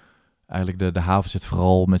geleiden. Eigenlijk de haven zit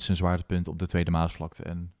vooral met zijn zwaartepunt op de Tweede Maasvlakte.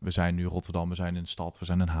 En we zijn nu Rotterdam, we zijn een stad, we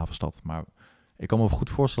zijn een havenstad. Maar ik kan me goed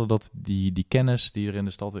voorstellen dat die kennis die er in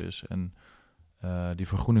de stad is en die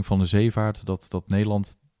vergroening van de zeevaart, dat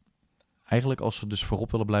Nederland eigenlijk, als we dus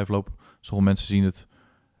voorop willen blijven lopen, sommige mensen zien het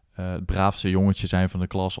braafste jongetje zijn van de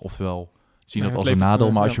klas, oftewel zien dat als een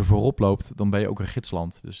nadeel. Maar als je voorop loopt, dan ben je ook een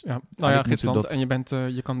gidsland. Dus gidsland. En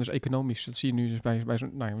je kan dus economisch, dat zie je nu dus bij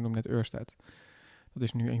zo'n, we noemen net Ørsted. Dat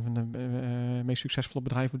is nu een van de meest succesvolle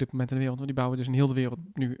bedrijven op dit moment in de wereld. Want die bouwen dus in heel de wereld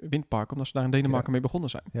nu windparken, omdat ze daar in Denemarken mee begonnen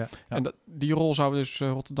zijn. Ja. En die rol zou dus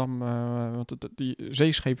Rotterdam, want die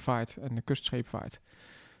zeescheepvaart en de kustscheepvaart,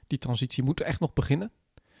 die transitie moet echt nog beginnen.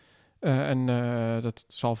 Dat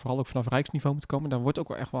zal vooral ook vanaf rijksniveau moeten komen. Daar wordt ook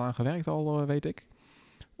wel echt wel aan gewerkt al, weet ik.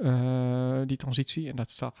 Die transitie. En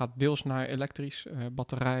dat gaat deels naar elektrisch,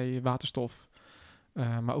 batterij, waterstof,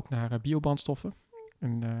 maar ook naar biobrandstoffen.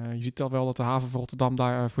 En je ziet al wel dat de haven van Rotterdam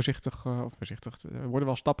daar voorzichtig, er worden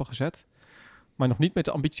wel stappen gezet, maar nog niet met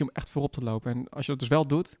de ambitie om echt voorop te lopen. En als je dat dus wel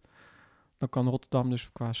doet, dan kan Rotterdam dus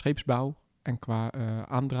qua scheepsbouw en qua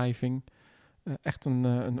aandrijving echt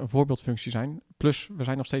een voorbeeldfunctie zijn. Plus, we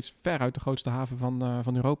zijn nog steeds veruit de grootste haven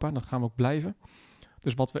van Europa. En dat gaan we ook blijven.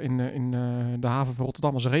 Dus wat we in de haven van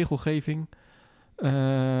Rotterdam als regelgeving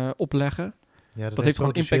opleggen, dat heeft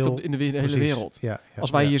gewoon impact in de hele wereld. Ja, als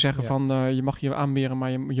wij hier zeggen van je mag je aanmeren,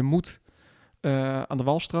 maar je moet aan de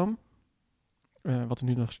walstroom, wat er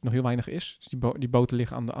nu nog heel weinig is. Dus die boten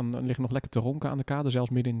liggen nog lekker te ronken aan de kade, zelfs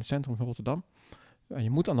midden in het centrum van Rotterdam. Je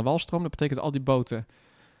moet aan de walstroom, dat betekent dat al die boten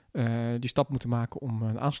die stap moeten maken om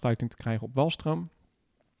een aansluiting te krijgen op walstroom.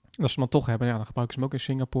 En als ze hem dan toch hebben, dan gebruiken ze hem ook in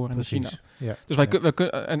Singapore en in China. Ja, dus we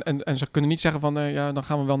kunnen, en ze kunnen niet zeggen van, dan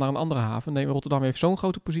gaan we wel naar een andere haven. Nee, Rotterdam heeft zo'n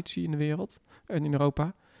grote positie in de wereld en in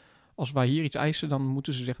Europa. Als wij hier iets eisen, dan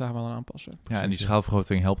moeten ze zich daar wel aan aanpassen. Precies. Ja, en die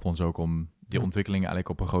schaalvergroting helpt ons ook om die ontwikkelingen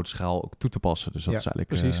eigenlijk op een grote schaal ook toe te passen. Dus dat is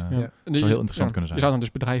eigenlijk zou heel interessant kunnen zijn. Je zou dan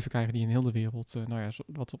dus bedrijven krijgen die in heel de wereld,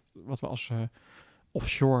 wat we als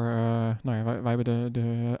offshore, wij hebben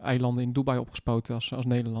de eilanden in Dubai opgespoten als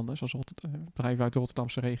Nederlanders, als bedrijven uit de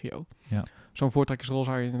Rotterdamse regio. Ja. Zo'n voortrekkersrol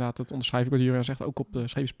zou je inderdaad, dat onderschrijf ik wat Julian zegt, ook op de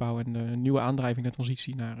scheepsbouw en de nieuwe aandrijving, de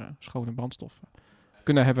transitie naar schone brandstoffen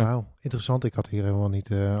kunnen hebben. Wauw, interessant. Ik had hier helemaal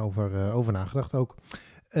niet over nagedacht ook.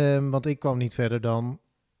 Want ik kwam niet verder dan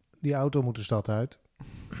die auto moet de stad uit.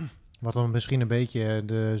 Wat dan misschien een beetje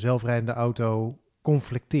de zelfrijdende auto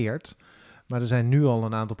conflicteert. Maar er zijn nu al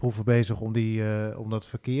een aantal proeven bezig om dat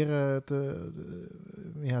verkeer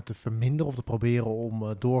te verminderen of te proberen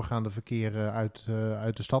om doorgaande verkeer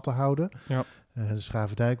uit de stad te houden. Ja. De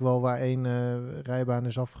Schravendijk wel, waar 1 rijbaan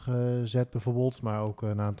is afgezet bijvoorbeeld. Maar ook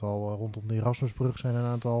een aantal rondom de Erasmusbrug zijn een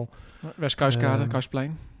aantal. Westkruiskade,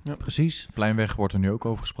 Kruisplein. Ja. Precies. Pleinweg wordt er nu ook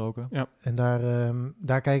over gesproken. Ja. En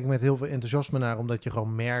daar kijk ik met heel veel enthousiasme naar, omdat je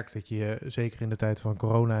gewoon merkt dat je, zeker in de tijd van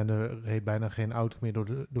corona en er reed bijna geen auto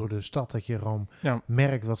meer door de stad, dat je gewoon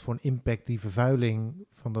merkt wat voor een impact die vervuiling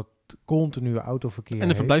van dat continue autoverkeer heeft. En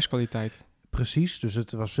de verblijfskwaliteit. Precies, dus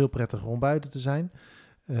het was veel prettiger om buiten te zijn.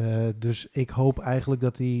 Dus ik hoop eigenlijk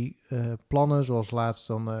dat die plannen, zoals laatst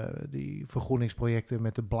dan die vergroeningsprojecten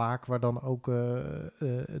met de Blaak, waar dan ook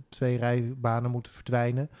 2 rijbanen moeten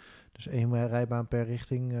verdwijnen. Dus 1 rijbaan per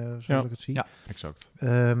richting, zoals ik het zie. Ja, exact.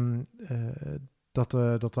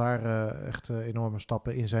 Dat daar echt enorme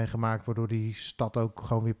stappen in zijn gemaakt, waardoor die stad ook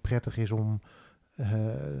gewoon weer prettig is om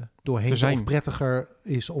doorheen te zijn. Of prettiger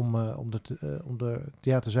is om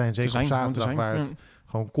te zijn. Zeker op zaterdag, waar het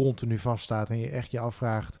gewoon continu vaststaat en je echt je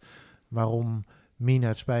afvraagt waarom Mien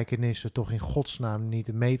uit Spijkenisse toch in godsnaam niet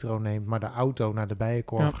de metro neemt, maar de auto naar de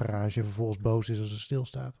Bijenkorfgarage en vervolgens boos is als ze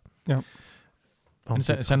stilstaat. Ja. En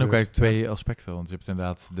er zijn ook eigenlijk 2 aspecten, want je hebt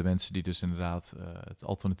inderdaad de mensen die dus inderdaad het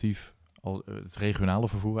alternatief, het regionale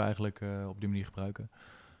vervoer eigenlijk op die manier gebruiken.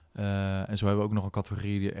 En zo hebben we ook nog een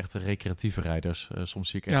categorie die echt recreatieve rijders. Soms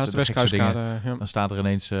zie ik echt de gekste dingen. Dan staat er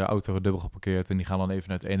ineens auto dubbel geparkeerd en die gaan dan even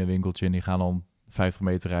naar het ene winkeltje en die gaan dan 50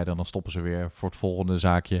 meter rijden en dan stoppen ze weer voor het volgende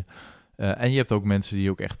zaakje. En je hebt ook mensen die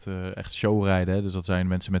ook echt showrijden. Hè? Dus dat zijn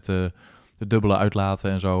mensen met de dubbele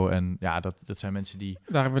uitlaten en zo. En ja, dat zijn mensen die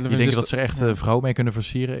denken dus dat ze er echt vrouw mee kunnen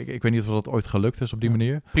versieren. Ik weet niet of dat ooit gelukt is op die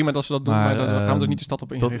manier. Prima dat ze dat doen, maar dan gaan we dus niet de stad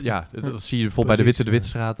op inrichten. Dat zie je bijvoorbeeld bij de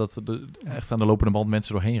Witstraat, dat echt aan de lopende band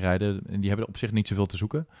mensen doorheen rijden. En die hebben op zich niet zoveel te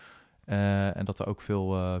zoeken. En dat er ook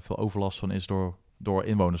veel overlast van is door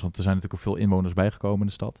inwoners. Want er zijn natuurlijk ook veel inwoners bijgekomen in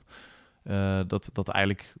de stad. dat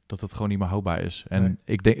eigenlijk dat het gewoon niet meer houdbaar is. En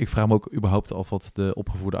Nee. ik vraag me ook überhaupt af wat de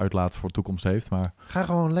opgevoerde uitlaat voor toekomst heeft. Maar Ga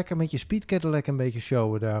gewoon lekker met je Speed Cadillac een beetje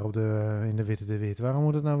showen daar in de Witte de Wit. Waarom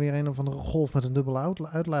moet het nou weer een of andere golf met een dubbele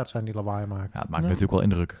uitlaat zijn die lawaai maakt? ja, het maakt Ja. natuurlijk wel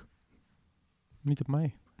indruk. Niet op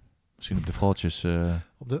mij. Misschien op de vrouwtjes.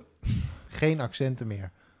 Geen accenten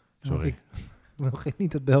meer. Sorry. Ik wil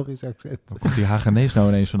niet het Belgisch accent. Waar komt die Hagenees nou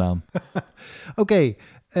ineens vandaan? Oké,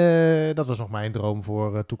 dat was nog mijn droom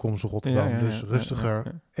voor toekomstig Rotterdam. Dus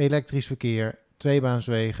rustiger, elektrisch verkeer,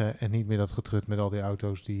 tweebaanswegen en niet meer dat getrut met al die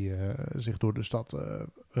auto's die zich door de stad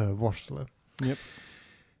worstelen. Yep.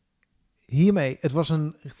 Hiermee, het was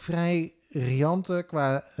een vrij riante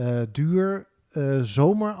qua duur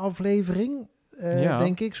zomeraflevering,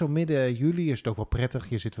 denk ik. Zo midden juli is het ook wel prettig.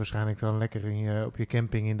 Je zit waarschijnlijk dan lekker op je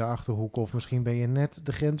camping in de Achterhoek. Of misschien ben je net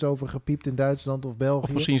de grens overgepiept in Duitsland of België.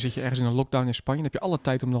 Of misschien zit je ergens in een lockdown in Spanje. Dan heb je alle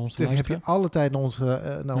tijd om naar ons te Dan heb luisteren. je alle tijd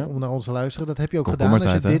om naar ons te luisteren. Dat heb je ook gedaan als je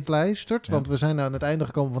Komkommertijd, dit luistert. Want we zijn aan het einde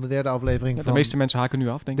gekomen van de derde aflevering. Ja, de van meeste mensen haken nu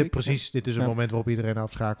af, denk ik. Precies, dit is een Ja. moment waarop iedereen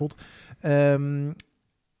afschakelt.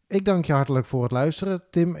 Ik dank je hartelijk voor het luisteren,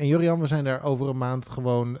 Tim en Jurian. We zijn er over een maand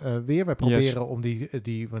gewoon weer. Wij proberen om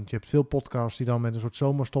die, want je hebt veel podcasts die dan met een soort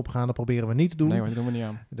zomerstop gaan. Dat proberen we niet te doen. Nee hoor, dat doen we niet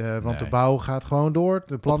aan. Want de bouw gaat gewoon door.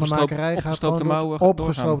 De plannenmakerij gaat gewoon Opgestroopte door. mouwen gaat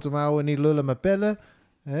Opgestroopte mouwen, niet lullen, maar pellen.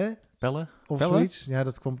 Hè? Pellen? Of Pellen? zoiets. Ja,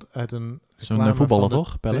 dat komt uit een Zo'n reclame voetballer van de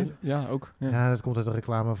toch? Pellen? Ja, ook. Ja. Ja, dat komt uit de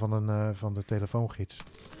reclame van de telefoongids.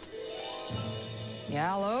 Ja,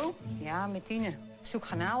 hallo? Ja, met Tine. Zoek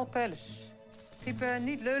garnalenpellets. Type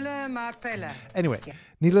niet lullen, maar pellen. Anyway, Ja.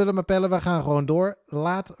 niet lullen maar pellen, we gaan gewoon door.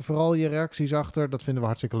 Laat vooral je reacties achter. Dat vinden we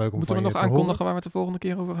hartstikke leuk om Moeten we van nog je te aankondigen waar we het de volgende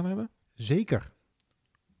keer over gaan hebben? horen. Zeker.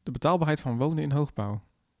 De betaalbaarheid van wonen in hoogbouw.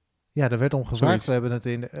 Ja, daar werd om gevraagd. Zoiets. We hebben het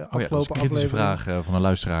in de Dat is afgelopen een kritische aflevering... vraag van een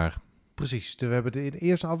luisteraar. Precies. We hebben het in de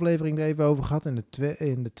eerste aflevering er even over gehad. In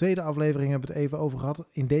de tweede aflevering hebben we het even over gehad.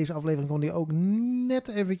 In deze aflevering kon die ook net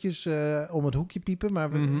eventjes om het hoekje piepen.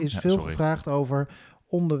 Maar er is veel gevraagd over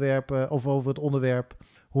onderwerpen of over het onderwerp...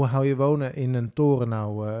 Hoe hou je wonen in een toren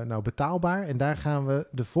nou betaalbaar? En daar gaan we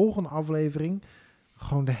de volgende aflevering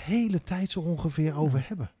gewoon de hele tijd zo ongeveer over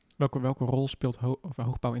hebben. Welke rol speelt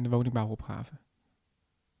hoogbouw in de woningbouwopgave?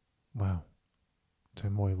 Wauw.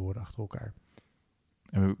 Twee mooie woorden achter elkaar.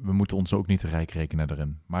 En we moeten ons ook niet te rijk rekenen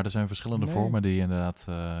erin. Maar er zijn verschillende vormen die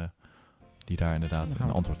daar inderdaad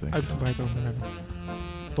een antwoord in uitgebreid over hebben.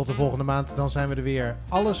 Tot de volgende maand, dan zijn we er weer.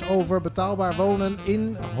 Alles over betaalbaar wonen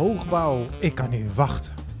in hoogbouw. Ik kan niet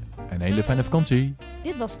wachten. Een hele fijne vakantie.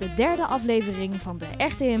 Dit was de derde aflevering van de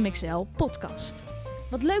RTM XL podcast.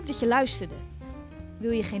 Wat leuk dat je luisterde.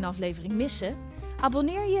 Wil je geen aflevering missen?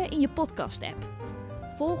 Abonneer je in je podcast-app.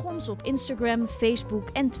 Volg ons op Instagram, Facebook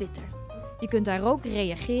en Twitter. Je kunt daar ook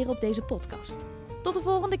reageren op deze podcast. Tot de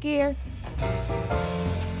volgende keer!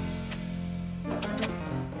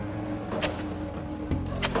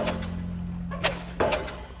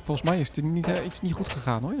 Volgens mij is het iets niet goed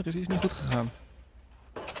gegaan hoor. Er is iets niet goed gegaan.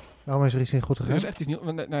 Waarom is er iets niet goed Er gegaan? is echt iets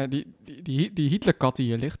niet... Nou, die Hitlerkat die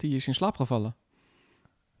hier ligt, die is in slaap gevallen.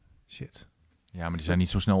 Shit. Ja, maar die zijn niet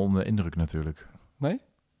zo snel onder de indruk natuurlijk. Nee?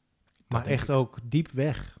 Maar echt ook diep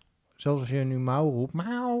weg. Zelfs als je nu mauw roept.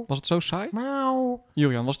 Mauw, Was het zo saai? mauw.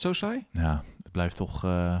 Julian, was het zo saai? Ja, het blijft toch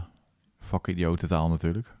fucking idiote taal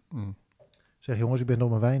natuurlijk. Zeg jongens, ik ben door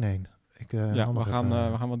mijn wijn heen. Ja, we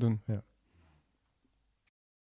gaan wat doen. Ja.